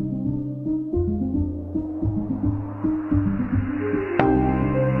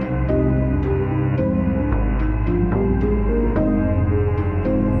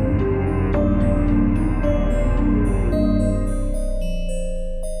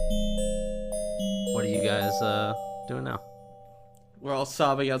 What are you guys doing now? We're all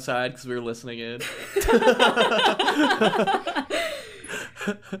sobbing outside because we were listening in.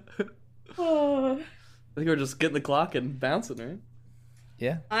 Oh. I think we're just getting the clock and bouncing, right?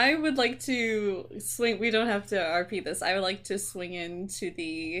 Yeah. I would like to swing. We don't have to RP this. I would like to swing into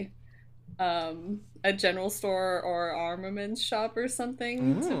the a general store or armaments shop or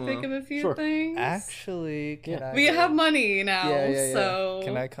something to pick up a few sure. things. Actually, can I? We have money now, Yeah. so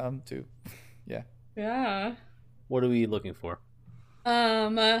Can I come too? Yeah. What are we looking for?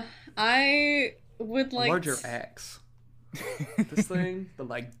 I would A like larger axe. this thing, but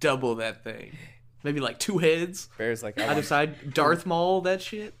like double that thing. Maybe like 2 heads. Bear's like, Either side, Darth Maul that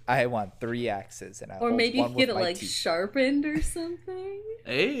shit. I want 3 axes, and I Or hold maybe you one could get with it my like teeth. sharpened or something.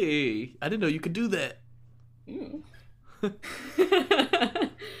 Hey, I didn't know you could do that. Mm.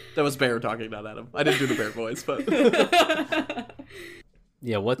 That was Bear talking, not Adam. I didn't do the Bear voice, but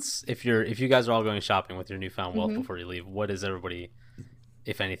Yeah, if you guys are all going shopping with your newfound wealth Mhm. before you leave, what is everybody,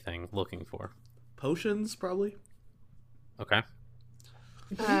 if anything, looking for? potions probably. Okay.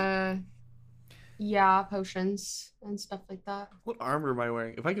 Yeah, potions and stuff like that. What armor am I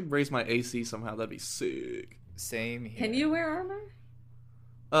wearing? If I could raise my AC somehow, that'd be sick. Same here. Can you wear armor?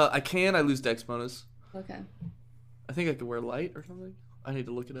 I can. I lose Dex bonus. Okay. I think I could wear light or something. I need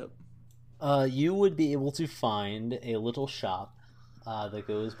to look it up. You would be able to find a little shop that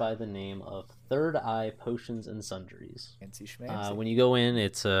goes by the name of Third Eye Potions and Sundries. Fancy schmancy. When you go in,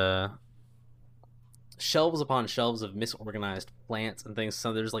 it's shelves upon shelves of misorganized plants and things.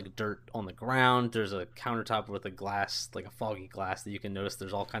 So there's like dirt on the ground. There's a countertop with a glass, like a foggy glass, that you can notice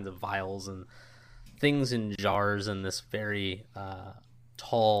there's all kinds of vials and things in jars. And this very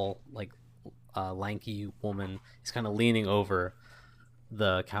tall, like lanky woman is kind of leaning over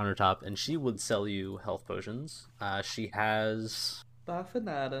the countertop, and she would sell you health potions. She has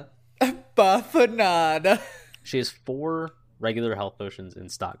Bafanada. Bafanada. She has 4 regular health potions in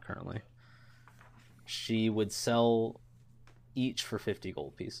stock currently. She would sell each for 50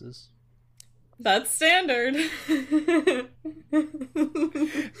 gold pieces. That's standard. I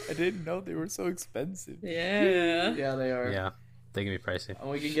didn't know they were so expensive. Yeah. Yeah, they are. Yeah, they can be pricey. And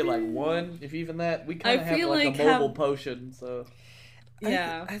we can get like 1, if even that. We kind I of have feel like like a mobile potion, so.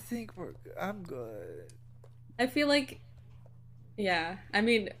 Yeah. I think I'm good. I feel like, yeah. I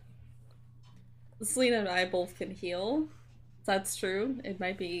mean, Selena and I both can heal. That's true. It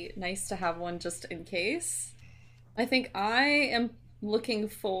might be nice to have one just in case. I think I am looking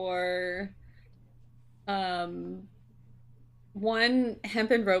for one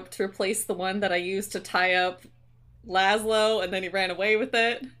hempen rope to replace the one that I used to tie up Laszlo and then he ran away with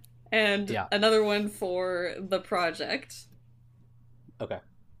it. And Yeah. another one for the project. Okay.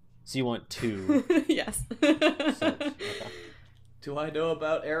 So you want 2 Yes. sets. Okay. Do I know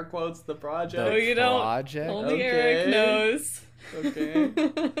about air quotes the project? Oh, you don't. Project? Only Okay. Eric knows. Okay.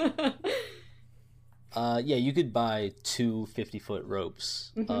 Yeah, you could buy 2 50-foot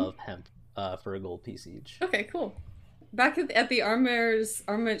ropes Mhm. of hemp for a gold piece each. Okay, cool. Back at the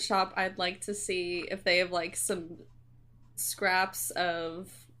armament shop, I'd like to see if they have like some scraps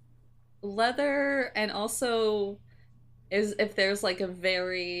of leather, and also if there's like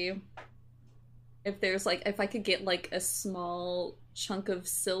if I could get like a small chunk of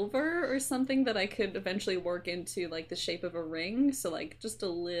silver or something that I could eventually work into like the shape of a ring, so like just a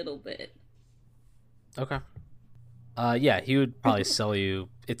little bit. Okay. Yeah, he would probably sell you.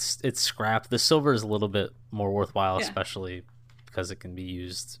 It's scrap. The silver is a little bit more worthwhile, Yeah. especially because it can be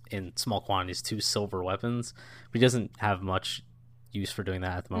used in small quantities to silver weapons. But he doesn't have much use for doing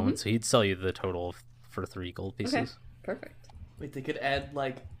that at the moment, so he'd sell you the total for 3 gold pieces. Okay, perfect. Wait, they could add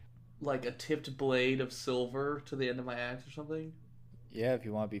like a tipped blade of silver to the end of my axe or something? Yeah, if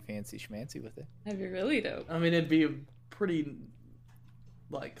you want to be fancy schmancy with it. That'd be really dope. I mean, it'd be pretty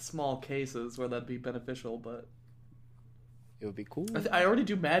like small cases where that'd be beneficial, but It would be cool. I already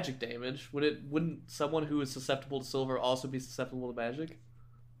do magic damage. Wouldn't someone who is susceptible to silver also be susceptible to magic?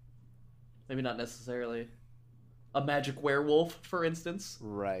 Maybe not necessarily. A magic werewolf, for instance.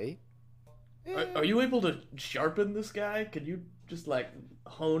 Right. Are you able to sharpen this guy? Can you just like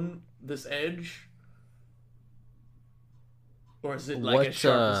hone this edge? Or is it like as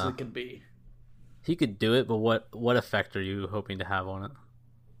sharp as it can be? He could do it, but what effect are you hoping to have on it?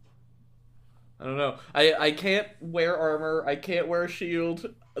 I don't know. I can't wear armor. I can't wear a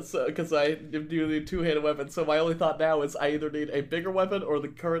shield because I am doing a two-handed weapon. So my only thought now is I either need a bigger weapon or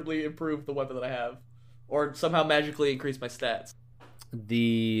currently improve the weapon that I have, or somehow magically increase my stats.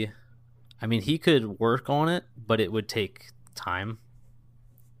 I mean, he could work on it, but it would take time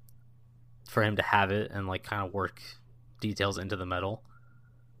for him to have it and like kind of work details into the metal.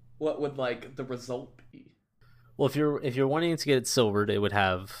 What would like the result be? Well, if you're wanting to get it silvered, it would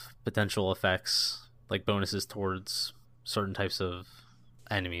have potential effects like bonuses towards certain types of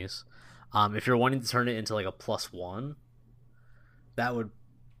enemies. If you're wanting to turn it into like a +1, that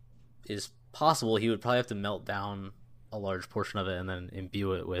is possible. He would probably have to melt down a large portion of it and then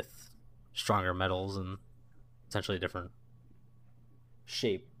imbue it with stronger metals and potentially a different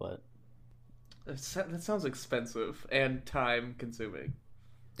shape. But That sounds expensive and time consuming.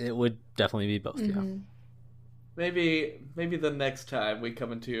 it would definitely be both. Yeah. Maybe the next time we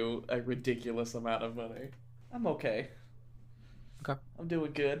come into a ridiculous amount of money. I'm okay. I'm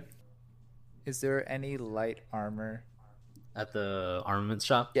doing good. Is there any light armor? At the armament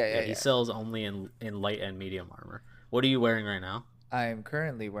shop? Yeah. He sells only in light and medium armor. What are you wearing right now? I am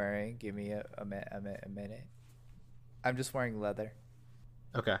currently wearing. Give me a minute. I'm just wearing leather.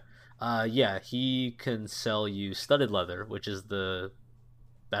 Okay. Yeah, he can sell you studded leather, which is the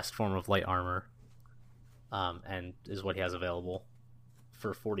best form of light armor, and is what he has available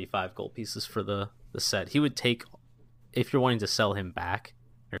for 45 gold pieces for the set. He would take, if you're wanting to sell him back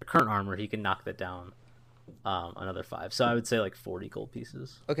your current armor, he can knock that down another 5. So I would say like 40 gold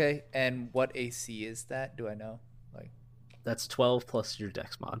pieces. Okay, and what AC is that? Do I know? Like, That's 12 plus your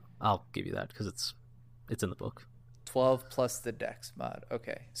dex mod. I'll give you that because it's in the book. 12 plus the dex mod.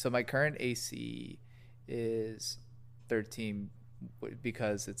 Okay, so my current AC is 13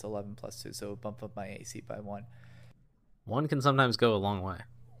 because it's 11 plus 2, so it'll bump up my AC by 1. 1 can sometimes go a long way.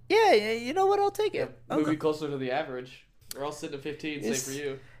 Yeah, you know what? I'll take it. Moving closer to the average. We're all sitting at 15, same for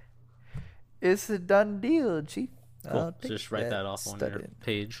you. It's a done deal, Chief. Cool. So just write that off on your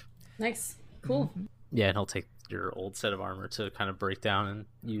page. Nice. Cool. Yeah, and he'll take your old set of armor to kind of break down and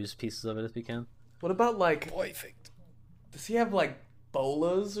use pieces of it if he can. What about, like, Perfect. does he have, like,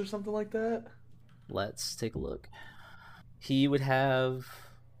 bolas or something like that? Let's take a look. He would have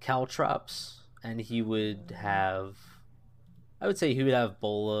caltrops, and he would have... I would say he would have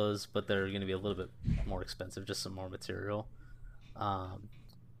bolas, but they're going to be a little bit more expensive, just some more material.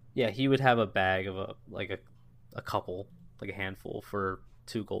 Yeah, he would have a bag of a couple, like a handful for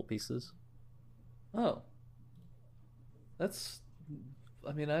 2 gold pieces. Oh. That's...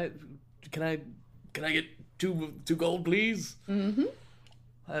 I mean, Can I get two gold, please? Mm-hmm.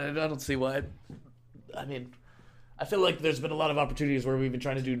 I don't see why. I mean, I feel like there's been a lot of opportunities where we've been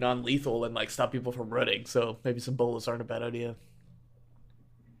trying to do non-lethal and, like, stop people from running, so maybe some bolas aren't a bad idea.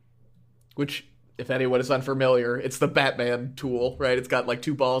 Which, if anyone is unfamiliar, it's the Batman tool, right? It's got, like,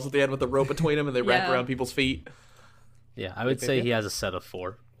 2 balls at the end with a rope between them, and they wrap around people's feet. Yeah, I would say he has a set of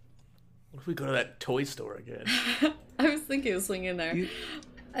 4. What if we go to that toy store again? I was thinking of swinging there.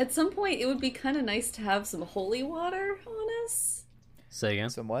 At some point, it would be kind of nice to have some holy water on us. Say again?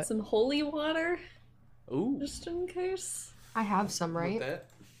 Some what? Some holy water, Ooh. just in case. I have some, right? That?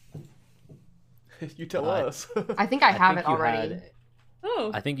 You tell us. I think I have think it you already.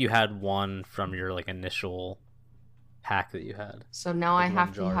 Oh. I think you had one from your like initial pack that you had. So now I Like have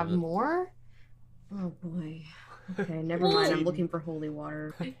one to jar have of it. more? Oh boy. Okay, never Well, mind. I'm looking for holy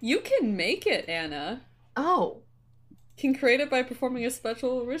water. You can make it, Anna. Oh. Can create it by performing a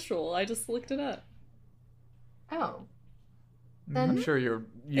special ritual. I just looked it up. Oh. Mm-hmm. Then I'm sure you'd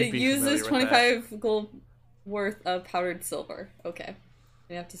It be uses familiar with that. 25 gold worth of powdered silver. Okay.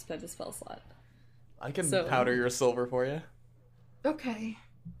 You have to spend a spell slot. I can So- powder your silver for you. okay.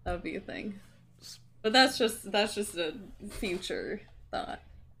 That would be a thing. But that's just a future thought.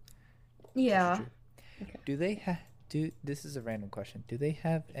 Yeah. Do they have? This is a random question. Do they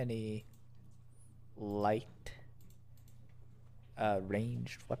have any light,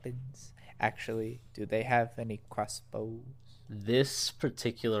 ranged weapons? Actually, do they have any crossbows? This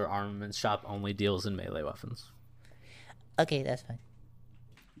particular armament shop only deals in melee weapons. Okay, that's fine.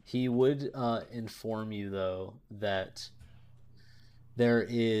 He would inform you, though, that there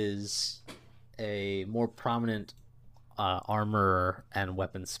is a more prominent armorer and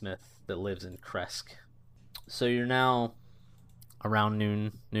weaponsmith that lives in Kresk. So you're now around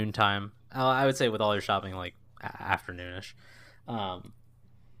noontime. I would say with all your shopping, like afternoonish. No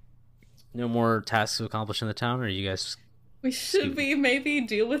more tasks to accomplish in the town, or you guys? Should we maybe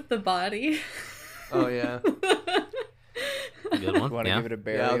deal with the body? Oh, yeah. A good one. Want to Yeah. give it a Yeah,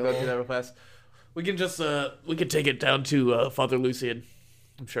 burial? I'll go do that real fast. We can just, we could take it down to Father Lucian.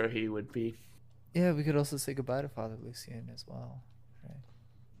 I'm sure he would be. Yeah, we could also say goodbye to Father Lucian as well. Right.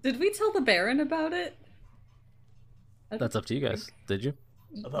 Did we tell the Baron about it? That's up to you guys. Did you?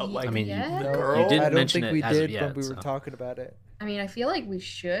 About, like, I mean, yeah. the girl? You didn't I don't mention think it we as of did yet, when we were so. talking about it. I mean, I feel like we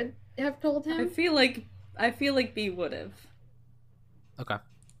should have told I him. feel like B would have. Okay.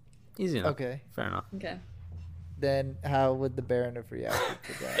 Easy enough. Okay, Fair enough. Okay. then how would the Baron have reacted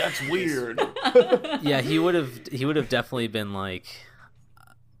to that? That's weird. Yeah, he would have definitely been like,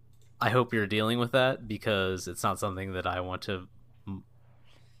 I hope you're dealing with that because it's not something that I want to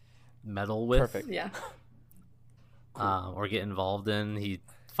meddle with. Perfect. Yeah. Or get involved in. He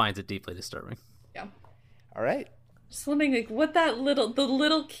finds it deeply disturbing. Yeah. All right. Just wondering, like, what the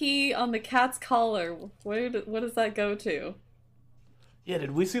little key on the cat's collar, what does that go to? Yeah,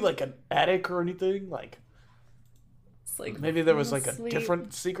 did we see, like, an attic or anything? Like, It's like maybe there was, like, sweet. a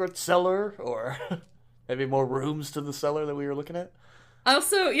different secret cellar? Or maybe more rooms to the cellar that we were looking at?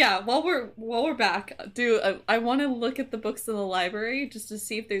 Also, yeah, while we're back, I want to look at the books in the library just to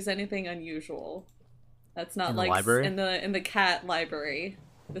see if there's anything unusual. That's not In the like library? in the cat library.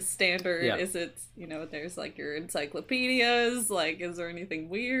 The standard Yeah. is it, there's like your encyclopedias, like is there anything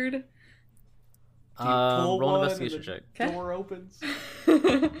weird? Do you pull Roll an one investigation and check. the door opens?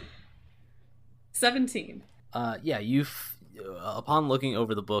 17. Yeah, upon looking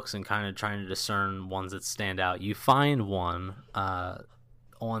over the books and kind of trying to discern ones that stand out, you find one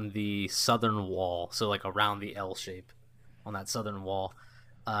on the southern wall, so like around the L shape on that southern wall.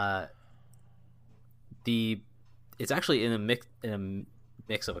 It's actually in a mix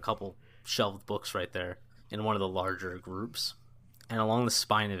of a couple shelved books right there in one of the larger groups, and along the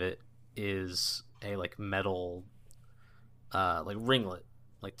spine of it is a like metal like ringlet,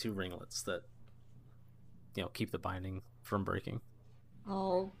 like two ringlets that keep the binding from breaking.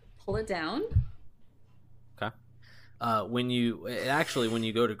 I'll pull it down. Okay. When you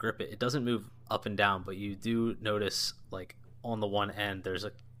go to grip it, it doesn't move up and down, but you do notice like on the one end there's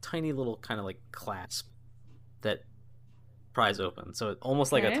a tiny little kind of like clasp that pries open. So it's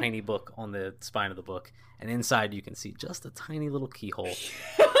almost like a tiny book on the spine of the book, and inside you can see just a tiny little keyhole.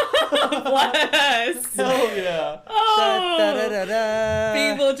 Bless! Hell yeah. Oh! Da, da, da, da.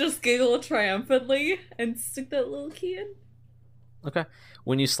 Bean will just giggle triumphantly and stick that little key in. Okay.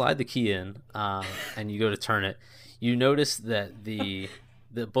 When you slide the key in and you go to turn it, you notice that the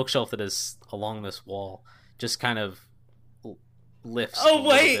bookshelf that is along this wall just kind of lifts a little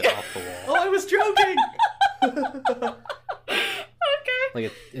bit off the wall. Oh, I was joking! Okay.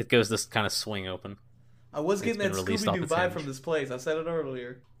 Like it goes this kind of swing open. I was getting that been released off Scooby-Doo its vibe hinge. from this place. I said it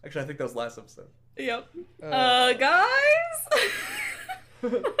earlier. Actually, I think that was last episode. Yep. Uh, Guys?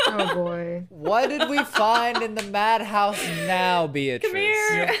 Oh boy. What did we find in the madhouse now, Beatrice? Come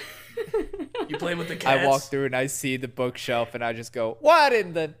here. You play with the cats? I walk through and I see the bookshelf and I just go, "What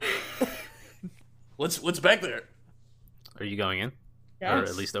in the?" What's back there? Are you going in? Yes. Or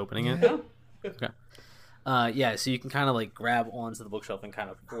at least opening it? Yeah. Okay. Yeah, so you can kind of like grab onto the bookshelf and kind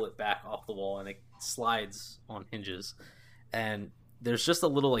of pull it back off the wall, and it slides on hinges. And there's just a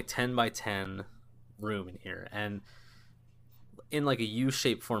little like 10 by 10 room in here, and in like a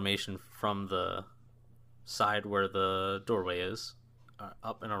U-shaped formation from the side where the doorway is,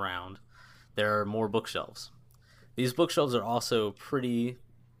 up and around, there are more bookshelves. These bookshelves are also pretty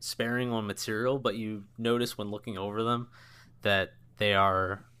sparing on material, but you notice when looking over them that they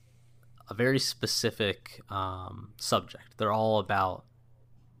are a very specific subject. They're all about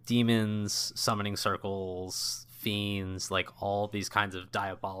demons, summoning circles, fiends, like all these kinds of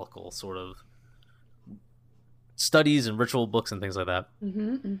diabolical sort of studies and ritual books and things like that.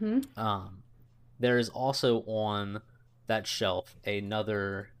 There is also on that shelf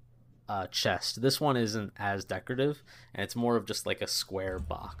another chest. This one isn't as decorative, and it's more of just like a square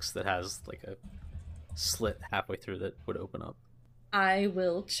box that has like a slit halfway through that would open up. I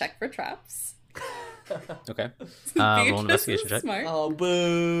will check for traps. Okay. Roll an Beatrice investigation is check. Smart. Oh,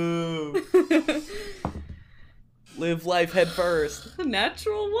 boo. Live life head first.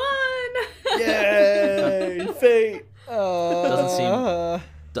 Natural 1. Yay! Fate.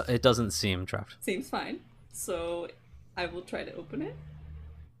 It doesn't seem trapped. Seems fine. So I will try to open it.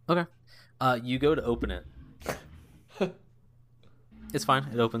 Okay. You go to open it. It's fine.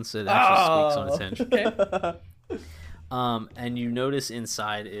 It opens. It actually squeaks on its hinge. Okay. And you notice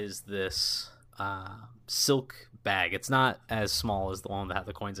inside is this silk bag. It's not as small as the one that had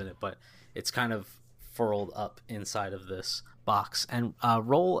the coins in it, but it's kind of furled up inside of this box. And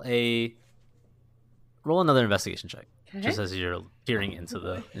roll another investigation check, Okay. just as you're peering into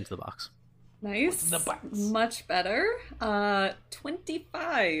the box. Nice. The box? Much better.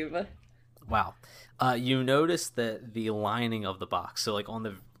 25. Wow. You notice that the lining of the box, so like on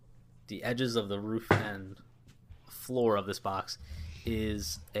the edges of the roof and floor of this box,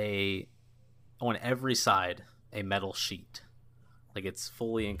 is on every side a metal sheet. Like it's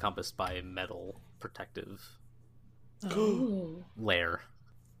fully encompassed by a metal protective Oh. layer.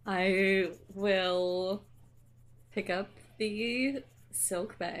 I will pick up the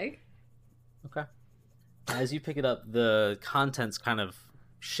silk bag. Okay. As you pick it up, the contents kind of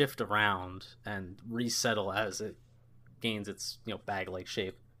shift around and resettle as it gains its bag-like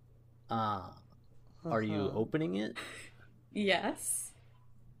shape. Are you opening it? Yes.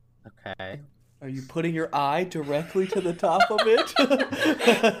 Okay. Are you putting your eye directly to the top of it?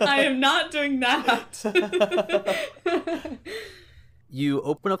 I am not doing that. You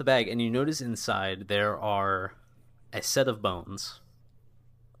open up the bag and you notice inside there are a set of bones,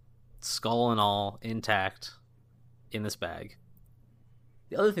 skull and all, intact in this bag.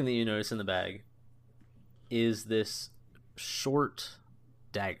 The other thing that you notice in the bag is this short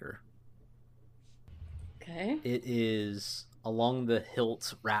dagger. Okay. It is along the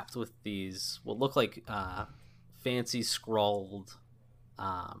hilt, wrapped with these what look like fancy scrawled,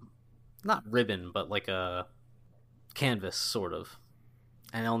 not ribbon, but like a canvas sort of.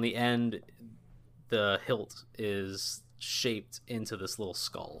 And on the end, the hilt is shaped into this little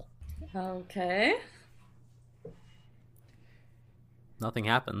skull. Okay. Nothing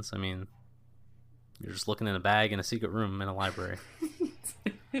happens. I mean, you're just looking in a bag in a secret room in a library.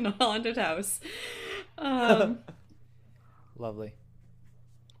 In a haunted house. Lovely.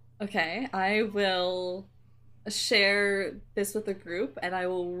 Okay, I will share this with the group, and I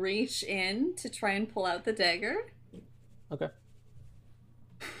will reach in to try and pull out the dagger. Okay.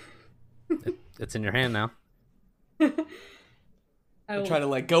 It's in your hand now. I'm trying to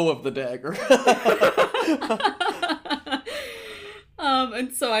let go of the dagger.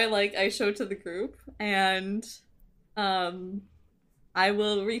 And so I show it to the group, and I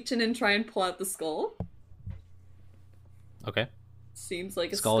will reach in and try and pull out the skull. Okay. Seems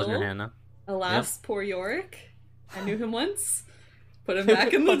like a skull is in your hand now. Alas, poor Yorick. I knew him once. Put him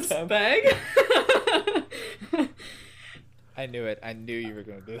back in the bag. I knew it. I knew you were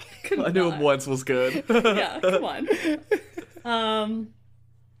going to do it. I knew him once was good. Yeah, come on.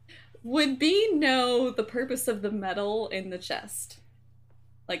 Would B know the purpose of the metal in the chest?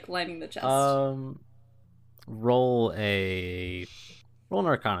 Like lining the chest? Roll an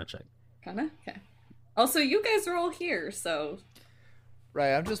Arcana check. Kinda? Okay. Also, you guys are all here, so...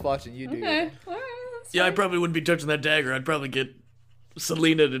 Right, I'm just watching you do your thing. Alright, Yeah, I probably wouldn't be touching that dagger. I'd probably get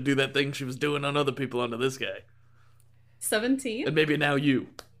Selena to do that thing she was doing on other people onto this guy. 17? And maybe now you.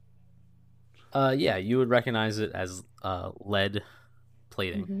 Yeah, you would recognize it as lead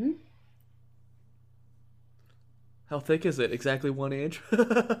plating. Mm-hmm. How thick is it? Exactly 1 inch?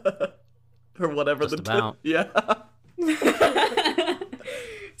 Or whatever Just about. Yeah.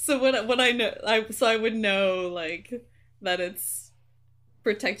 So what I know, I would know like that it's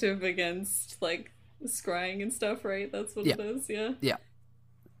protective against like scrying and stuff, right? That's what it is. Yeah. Yeah.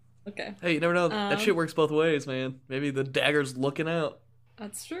 Okay. Hey, you never know. That shit works both ways, man. Maybe the dagger's looking out.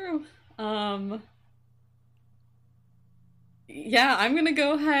 That's true. Yeah, I'm gonna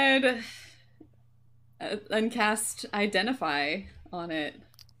go ahead and cast Identify on it.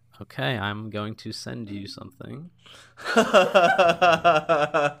 Okay, I'm going to send you something. That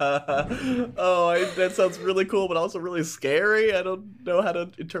sounds really cool, but also really scary. I don't know how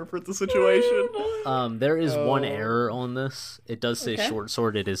to interpret the situation. There is one error on this. It does say Okay. short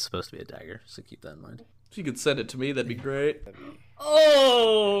sword. It is supposed to be a dagger, so keep that in mind. If you could send it to me, that'd be great.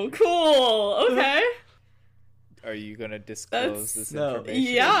 Oh, cool. Okay. Are you going to disclose this No.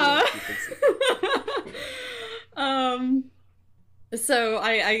 information? Yeah. Or keep it secret? So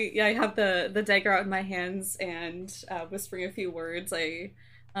I have the dagger out in my hands and whispering a few words. I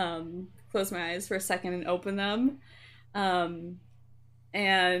close my eyes for a second and open them. And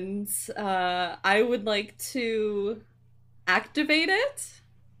I would like to activate it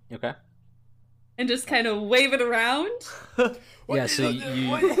Okay. and just kind of wave it around. Yeah, so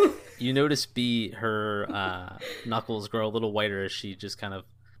you notice her knuckles grow a little whiter as she just kind of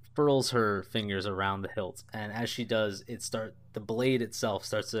furls her fingers around the hilt, and as she does, the blade itself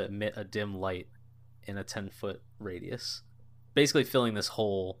starts to emit a dim light in a 10-foot radius, basically filling this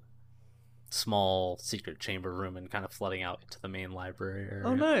whole small secret chamber room and kind of flooding out into the main library area.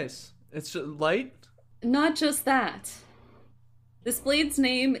 Oh, nice. It's just light? Not just that. This blade's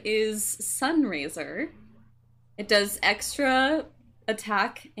name is Sunraiser. It does extra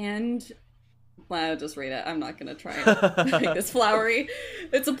attack and... Well, I'll just read it. I'm not going to try and make this flowery.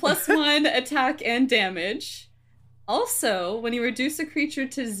 It's a +1 attack and damage. Also, when you reduce a creature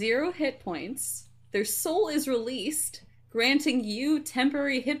to 0 hit points, their soul is released, granting you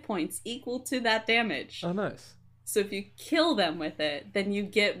temporary hit points equal to that damage. Oh, nice. So if you kill them with it, then you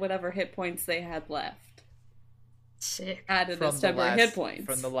get whatever hit points they had left. Sick. Added as temporary hit points.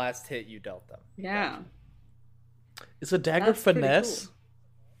 From the last hit you dealt them. Yeah. Is a dagger That's pretty finesse? cool.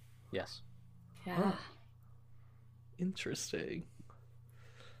 Yes. Yeah. Interesting.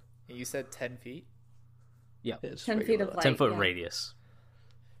 You said 10 feet? Yeah. Yeah, just 10 feet regular of light. light. 10-foot yeah. radius.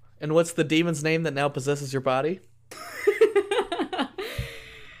 And what's the demon's name that now possesses your body?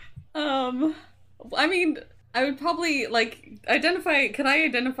 I mean, I would probably identify. Could I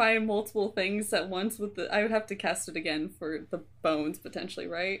identify multiple things at once with the? I would have to cast it again for the bones potentially,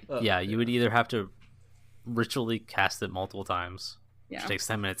 right? Yeah, you would either have to ritually cast it multiple times, Yeah, which takes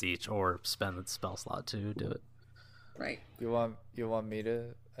 10 minutes each, or spend the spell slot to do it. right. You want me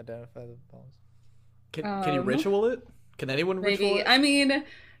to identify the bones? Can you ritual it? Can anyone ritual Maybe. it? I mean,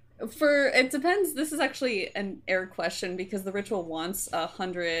 It depends. This is actually an air question because the ritual wants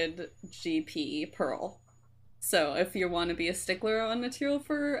 100 GP pearl. So if you want to be a stickler on material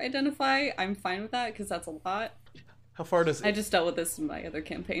for identify, I'm fine with that because that's a lot. How far does I just dealt with this in my other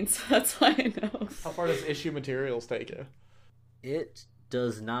campaigns, so that's why I know. How far does issue materials take you? It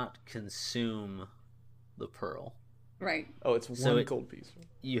does not consume the pearl. Right. Oh, it's one gold piece.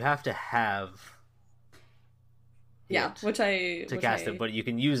 You have to have. Yeah, to cast it, but you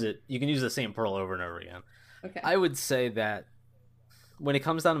can use it. You can use the same pearl over and over again. Okay. I would say that when it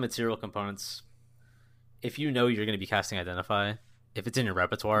comes down to material components, if you know you're going to be casting Identify, if it's in your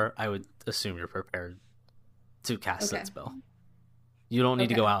repertoire, I would assume you're prepared to cast that spell. You don't need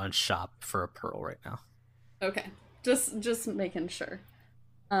to go out and shop for a pearl right now. Okay, just making sure.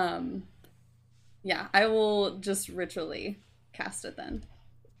 Yeah, I will just ritually cast it then.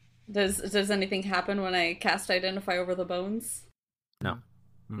 Does anything happen when I cast Identify over the bones? No.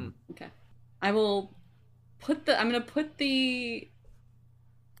 Okay. I'm gonna put the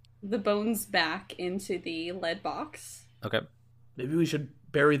bones back into the lead box. Okay. Maybe we should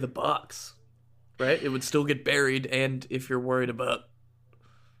bury the box, right? It would still get buried, and if you're worried about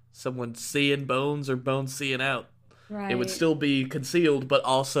someone seeing bones or bones seeing out, it would still be concealed, but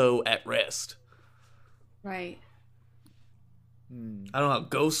also at rest. Right. I don't know how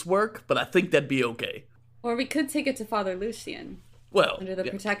ghosts work, but I think that'd be okay. Or we could take it to Father Lucian. Well, under the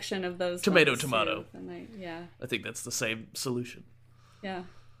protection of those tomato. I think that's the same solution. Yeah.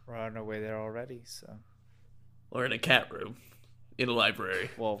 We're on our way there already, so. Or in a cat room, in a library.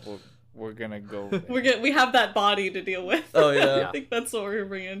 Well, we're gonna go. We have that body to deal with. Oh yeah. I think that's what we're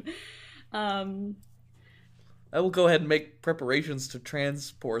bringing. I will go ahead and make preparations to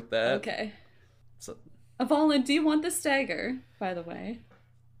transport that. Okay. So, Avalon, do you want the stagger, by the way?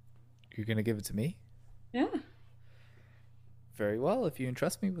 You're gonna give it to me? Yeah. Very well, if you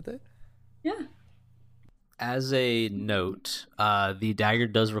entrust me with it. Yeah. As a note, the dagger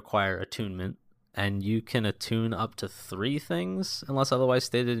does require attunement, and you can attune up to 3 things, unless otherwise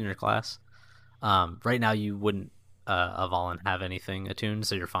stated in your class. Right now, you wouldn't, Avalon, have anything attuned,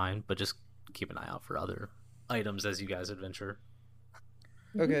 so you're fine, but just keep an eye out for other items as you guys adventure.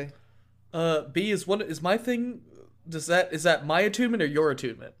 Okay. B is my thing. Is that my attunement or your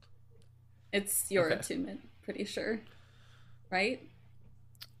attunement? It's your attunement, pretty sure. Right?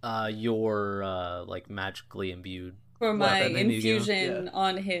 Your like magically imbued. For my infusion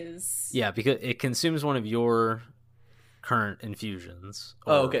on his. Yeah, because it consumes one of your current infusions.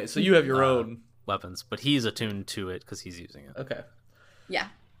 Oh, okay. So you have your own weapons, but he's attuned to it because he's using it. Okay. Yeah.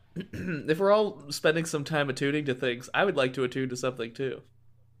 If we're all spending some time attuning to things, I would like to attune to something too.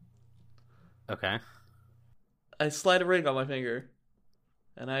 Okay. I slide a ring on my finger,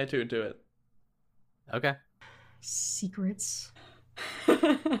 and I attune to it. Okay. Secrets.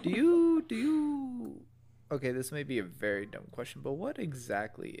 Do you... Okay, this may be a very dumb question, but what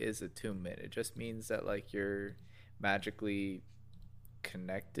exactly is attunement? It just means that, like, you're magically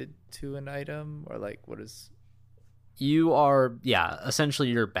connected to an item? Or, like, what is... You are, essentially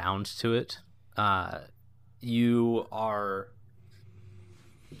you're bound to it. You are...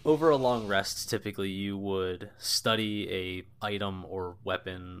 Over a long rest, typically you would study a item or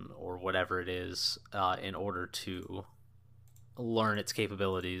weapon or whatever it is in order to learn its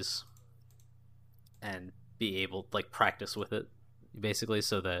capabilities and be able like practice with it, basically,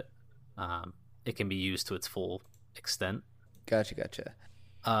 so that it can be used to its full extent. Gotcha.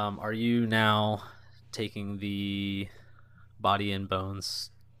 Are you now taking the body and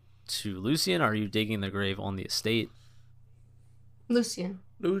bones to Lucian? Or are you digging the grave on the estate? Lucian.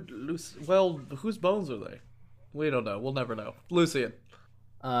 Well, whose bones are they? We don't know. We'll never know. Lucian.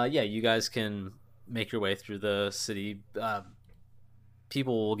 You guys can make your way through the city.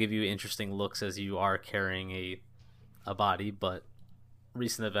 People will give you interesting looks as you are carrying a body, but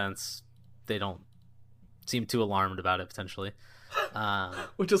recent events, they don't seem too alarmed about it, potentially.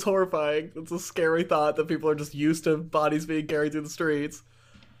 Which is horrifying. It's a scary thought that people are just used to bodies being carried through the streets.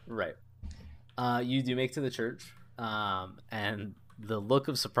 Right. You do make to the church, and the look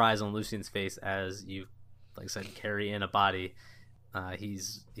of surprise on Lucian's face as you, like I said, carry in a body,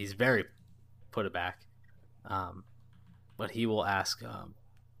 he's very put aback. But he will ask,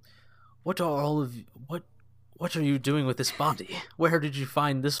 what are you doing with this body? Where did you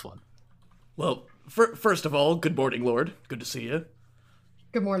find this one? Well, first of all, good morning, Lord. Good to see you.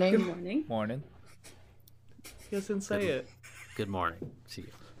 Good morning. Good morning. Morning. He doesn't say it. Good morning. See you.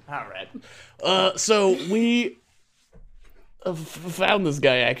 All right. So we found this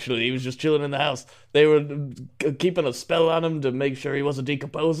guy, actually. He was just chilling in the house. They were keeping a spell on him to make sure he wasn't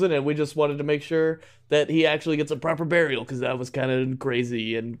decomposing, and we just wanted to make sure that he actually gets a proper burial, because that was kind of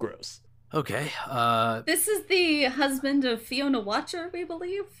crazy and gross. Okay, This is the husband of Fiona Watcher, we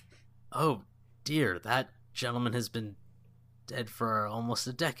believe? oh dear, that gentleman has been dead for almost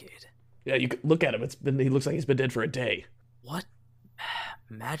a decade. Yeah, you could look at him. He looks like he's been dead for a day. What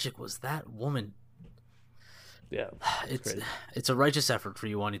magic was that woman? Yeah, it's a righteous effort for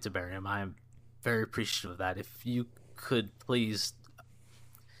you wanting to bury him. I am very appreciative of that. If you could please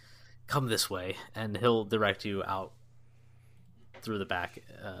come this way, and he'll direct you out through the back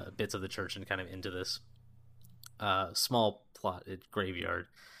bits of the church and kind of into this small plotted graveyard.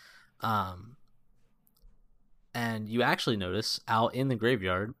 And you actually notice out in the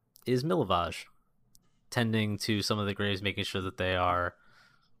graveyard is Milovaj, tending to some of the graves, making sure that they are,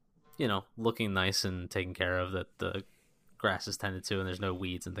 looking nice and taken care of, that the grass is tended to and there's no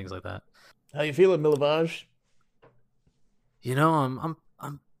weeds and things like that. How you feeling, Milovaj?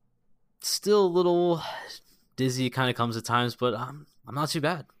 I'm still a little dizzy. It kind of comes at times, but I'm not too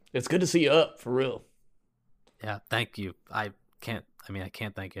bad. It's good to see you up, for real. Yeah, thank you. I can't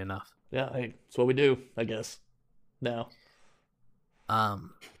thank you enough. Yeah, hey, it's what we do, I guess. Now.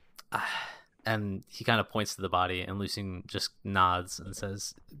 And he kind of points to the body, and Lucien just nods and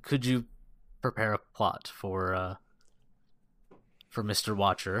says, "Could you prepare a plot for Mr.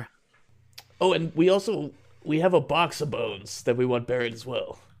 Watcher?" Oh, and we have a box of bones that we want buried as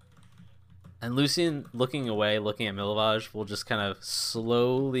well. And Lucien, looking away, looking at Milovaj, will just kind of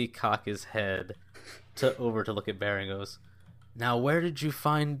slowly cock his head over to look at Bear and goes, "Now, where did you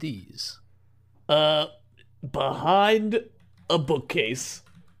find these?" Behind a bookcase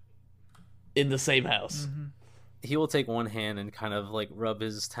in the same house. Mm-hmm. He will take one hand and kind of like rub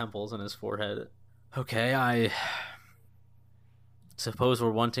his temples and his forehead. Okay, I suppose we're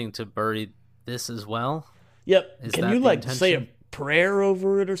wanting to bury this as well? Yep. Can you say a prayer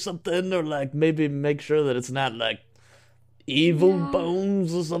over it or something? Or maybe make sure that it's not evil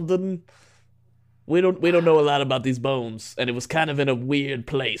bones or something? We don't know a lot about these bones, and it was kind of in a weird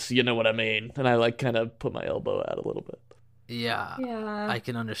place, you know what I mean? And I kind of put my elbow out a little bit. Yeah, I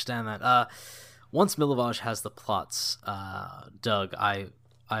can understand that. Once Milovaj has the plots dug, I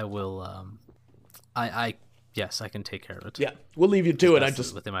will. Yes, I can take care of it. Yeah, we'll leave you to it. I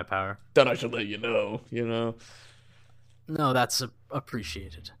just within my power. Thought I should let you know. No, that's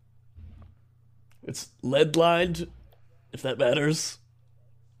appreciated. It's lead lined, if that matters.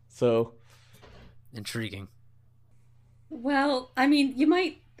 So intriguing. Well, I mean, you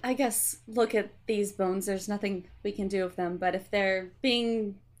might, I guess, look at these bones. There's nothing we can do with them, but if they're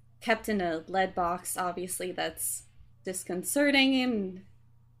being kept in a lead box, obviously that's disconcerting, and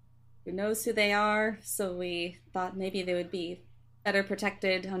who knows who they are, so we thought maybe they would be better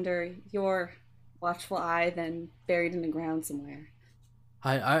protected under your watchful eye than buried in the ground somewhere.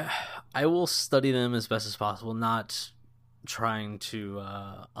 I will study them as best as possible, not trying to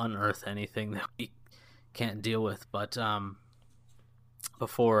unearth anything that we can't deal with, but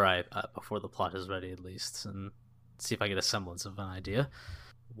before the plot is ready, at least, and see if I get a semblance of an idea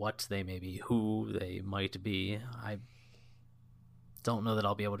what they may be, who they might be. I don't know that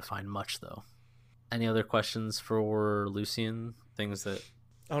I'll be able to find much, though. Any other questions for Lucien? Things that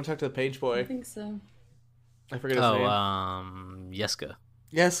I want to talk to the page boy. I think so. I forget his name. Yeska.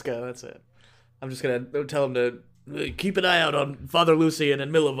 Yeska, that's it. I'm just gonna tell him to keep an eye out on Father Lucien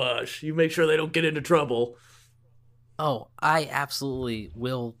and Milovaj. You make sure they don't get into trouble. Oh, I absolutely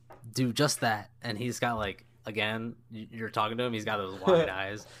will do just that. And he's got again, you're talking to him. He's got those wide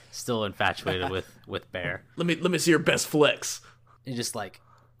eyes, still infatuated with Bear. Let me see your best flex. He just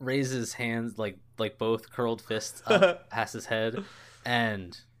raises his hands like both curled fists up past his head,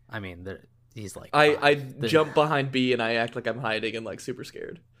 and I mean, he's like. I jump behind B and I act like I'm hiding and super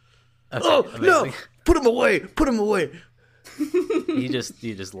scared. Okay, oh amazing. No! Put him away! Put him away! He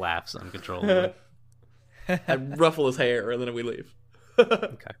just laughs uncontrollably. I ruffle his hair and then we leave.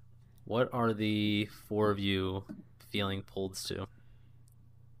 Okay. What are the four of you feeling pulled to?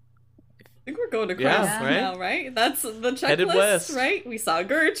 I think we're going to Christ now, right? That's the checklist, Headed west. Right? We saw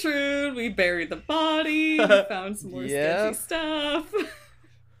Gertrude, we buried the body, we found some more sketchy stuff.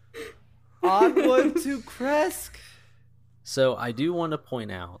 Onward to Kresk. So I do want to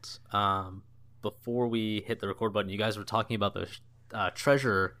point out, before we hit the record button, you guys were talking about the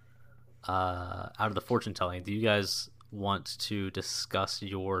treasure out of the fortune telling. Do you guys want to discuss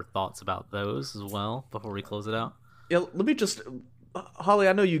your thoughts about those as well before we close it out? Yeah, let me just... Holly,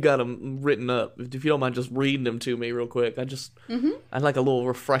 I know you got them written up. If you don't mind just reading them to me real quick. I'd like a little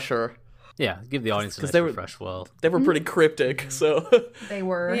refresher. Yeah, give the audience a 'Cause nice they were- refresh. Well, They were pretty cryptic, so They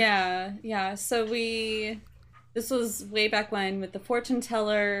were. Yeah. So this was way back when with the fortune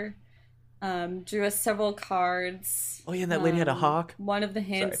teller. Drew us several cards. Oh yeah, and that lady had a hawk. One of the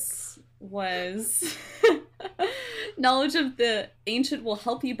hints was knowledge of the ancient will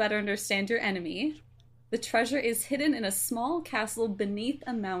help you better understand your enemy. The treasure is hidden in a small castle beneath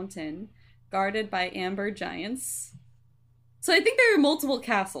a mountain, guarded by amber giants. So I think there are multiple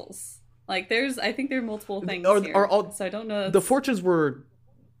castles. Like I think there are multiple things here. Are all, so I don't know. The fortunes were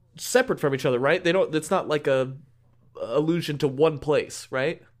separate from each other, right? They don't. It's not like a allusion to one place,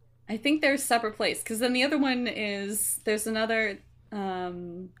 right? I think they're separate place because then the other one is there's another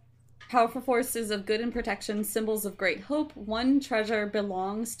powerful forces of good and protection, symbols of great hope. One treasure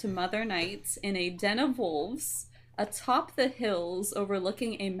belongs to Mother Night in a den of wolves atop the hills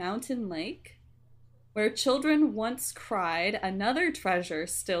overlooking a mountain lake. Where children once cried, another treasure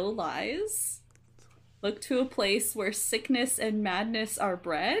still lies. Look to a place where sickness and madness are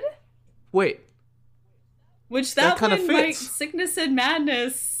bred. Wait, Which That that kinda one might fits. sickness and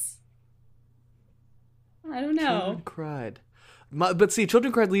madness. I don't know. Children cried. But see,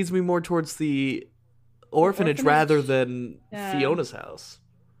 Children Cried leads me more towards the orphanage, Orphanage. rather than Yeah. Fiona's house,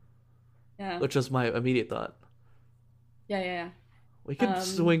 Yeah. which is my immediate thought. Yeah. We could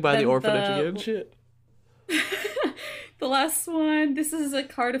swing by the then orphanage the- again. Shit. The last one, this is a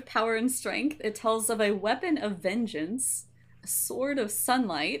card of power and strength. It tells of a weapon of vengeance, a sword of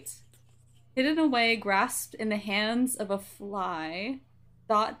sunlight, hidden away, grasped in the hands of a fly,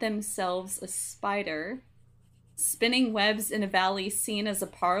 thought themselves a spider, spinning webs in a valley seen as a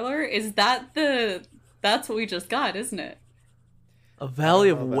parlor. That's what we just got, isn't it? A valley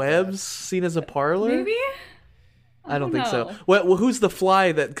I of don't know about webs seen as a parlor? Maybe? I don't think know. so. Well, who's the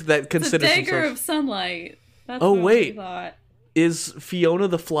fly that It's a considers dagger himself? of sunlight. That's Oh, what wait. we thought. Is Fiona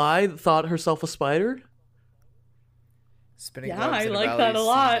the fly that thought herself a spider? Spinning Yeah, webs I in a like valley that a seen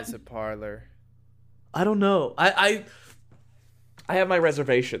lot. as a parlor. I don't know. I have my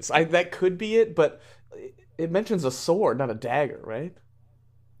reservations. That could be it, but it mentions a sword, not a dagger, right?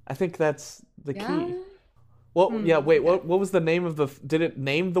 I think that's the Yeah? key. Well, yeah. Wait. What was the name of the? Did it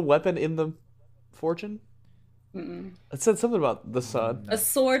name the weapon in the fortune? Mm-mm. It said something about the sun, A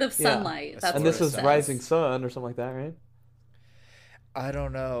sword of Yeah. sunlight. A That's and what this it is says. rising sun or something like that, right? I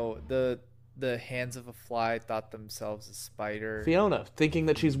don't know. The hands of a fly thought themselves a spider. Fiona thinking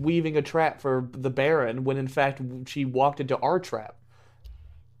that she's weaving a trap for the Baron, when in fact she walked into our trap.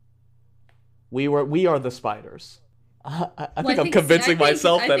 We are the spiders. I think I'm convincing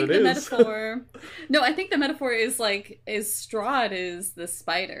myself that it the is. Metaphor, no, I think the metaphor is Strahd is the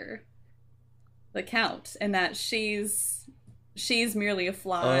spider, the count, and that she's merely a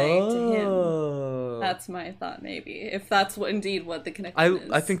fly to him. Oh. That's my thought, maybe, if that's what the connection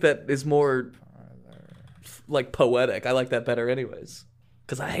is. I think that is more like poetic. I like that better, anyways.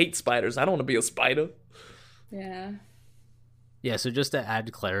 Because I hate spiders. I don't want to be a spider. Yeah. yeah. So just to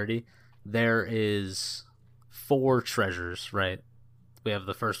add clarity, there is 4 treasures, right? We have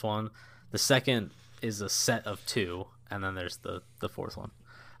the first one. The second is a set of 2, and then there's the fourth one.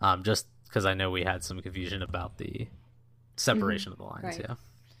 Just because I know we had some confusion about the separation of the lines. Right.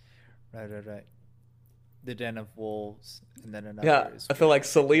 Yeah. Right. The den of wolves, and then another. Yeah, is I feel like where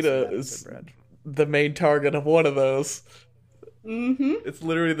Selena sickness and is madness are bred. the main target of one of those. Mm-hmm. It's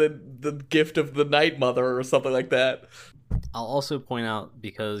literally the gift of the Night Mother or something like that. I'll also point out,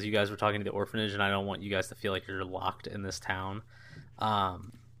 because you guys were talking to the orphanage, and I don't want you guys to feel like you're locked in this town.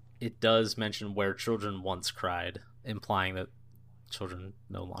 It does mention where children once cried, implying that children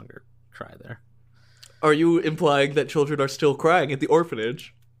no longer cry there. Are you implying that children are still crying at the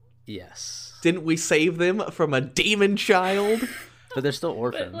orphanage? Yes, Didn't we save them from a demon child? but they're still But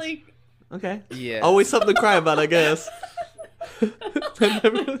orphans. like, Okay. Yeah. Always something to cry about, I guess.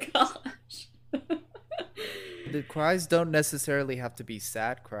 oh gosh. The cries don't necessarily have to be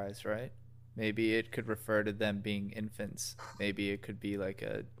sad cries, right? Maybe it could refer to them being infants. Maybe it could be like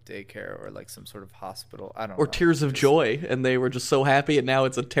a daycare or like some sort of hospital. I don't know. Or tears of Just- joy, and they were just so happy, and now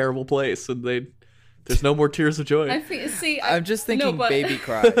it's a terrible place, and there's no more tears of joy. I'm just thinking baby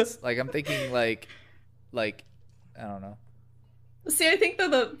cries. Like I'm thinking like I don't know. See, I think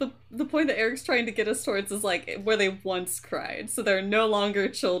that the point that Eric's trying to get us towards is like where they once cried, so there are no longer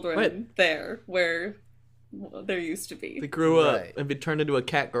children Right. there where there used to They be. grew up Right. and been turned into a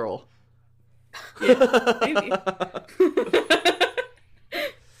cat girl. Yeah, maybe.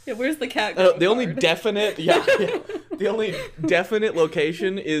 Yeah, where's the cat? The only card? definite, the only definite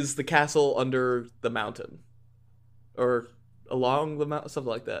location is the castle under the mountain, or along the mountain, something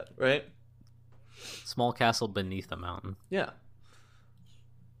like that, right? Small castle beneath a mountain. Yeah.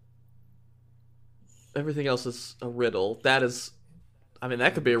 everything else is a riddle. That is, I mean,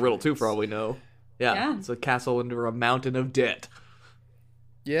 that could be a riddle too, for all we know. Yeah. It's a castle under a mountain of debt.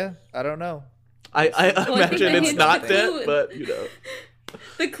 Yeah, I don't know. I imagine it's not clue, debt, but you know.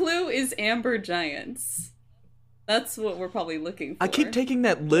 The clue is amber giants. That's what we're probably looking for. I keep taking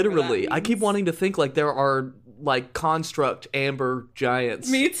that literally. That I keep wanting to think like there are like construct amber giants.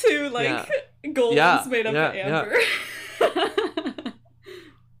 Me too. Like golems made up of amber.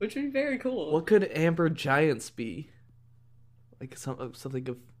 Which would be very cool. What could amber giants be? Like something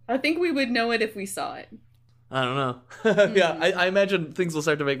of. I think we would know it if we saw it. I don't know. Yeah, I imagine things will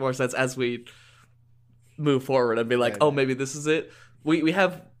start to make more sense as we move forward and be like, oh, maybe this is it. We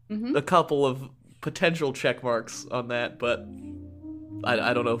have a couple of potential check marks on that, but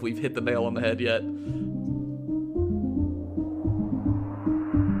I don't know if we've hit the nail on the head yet.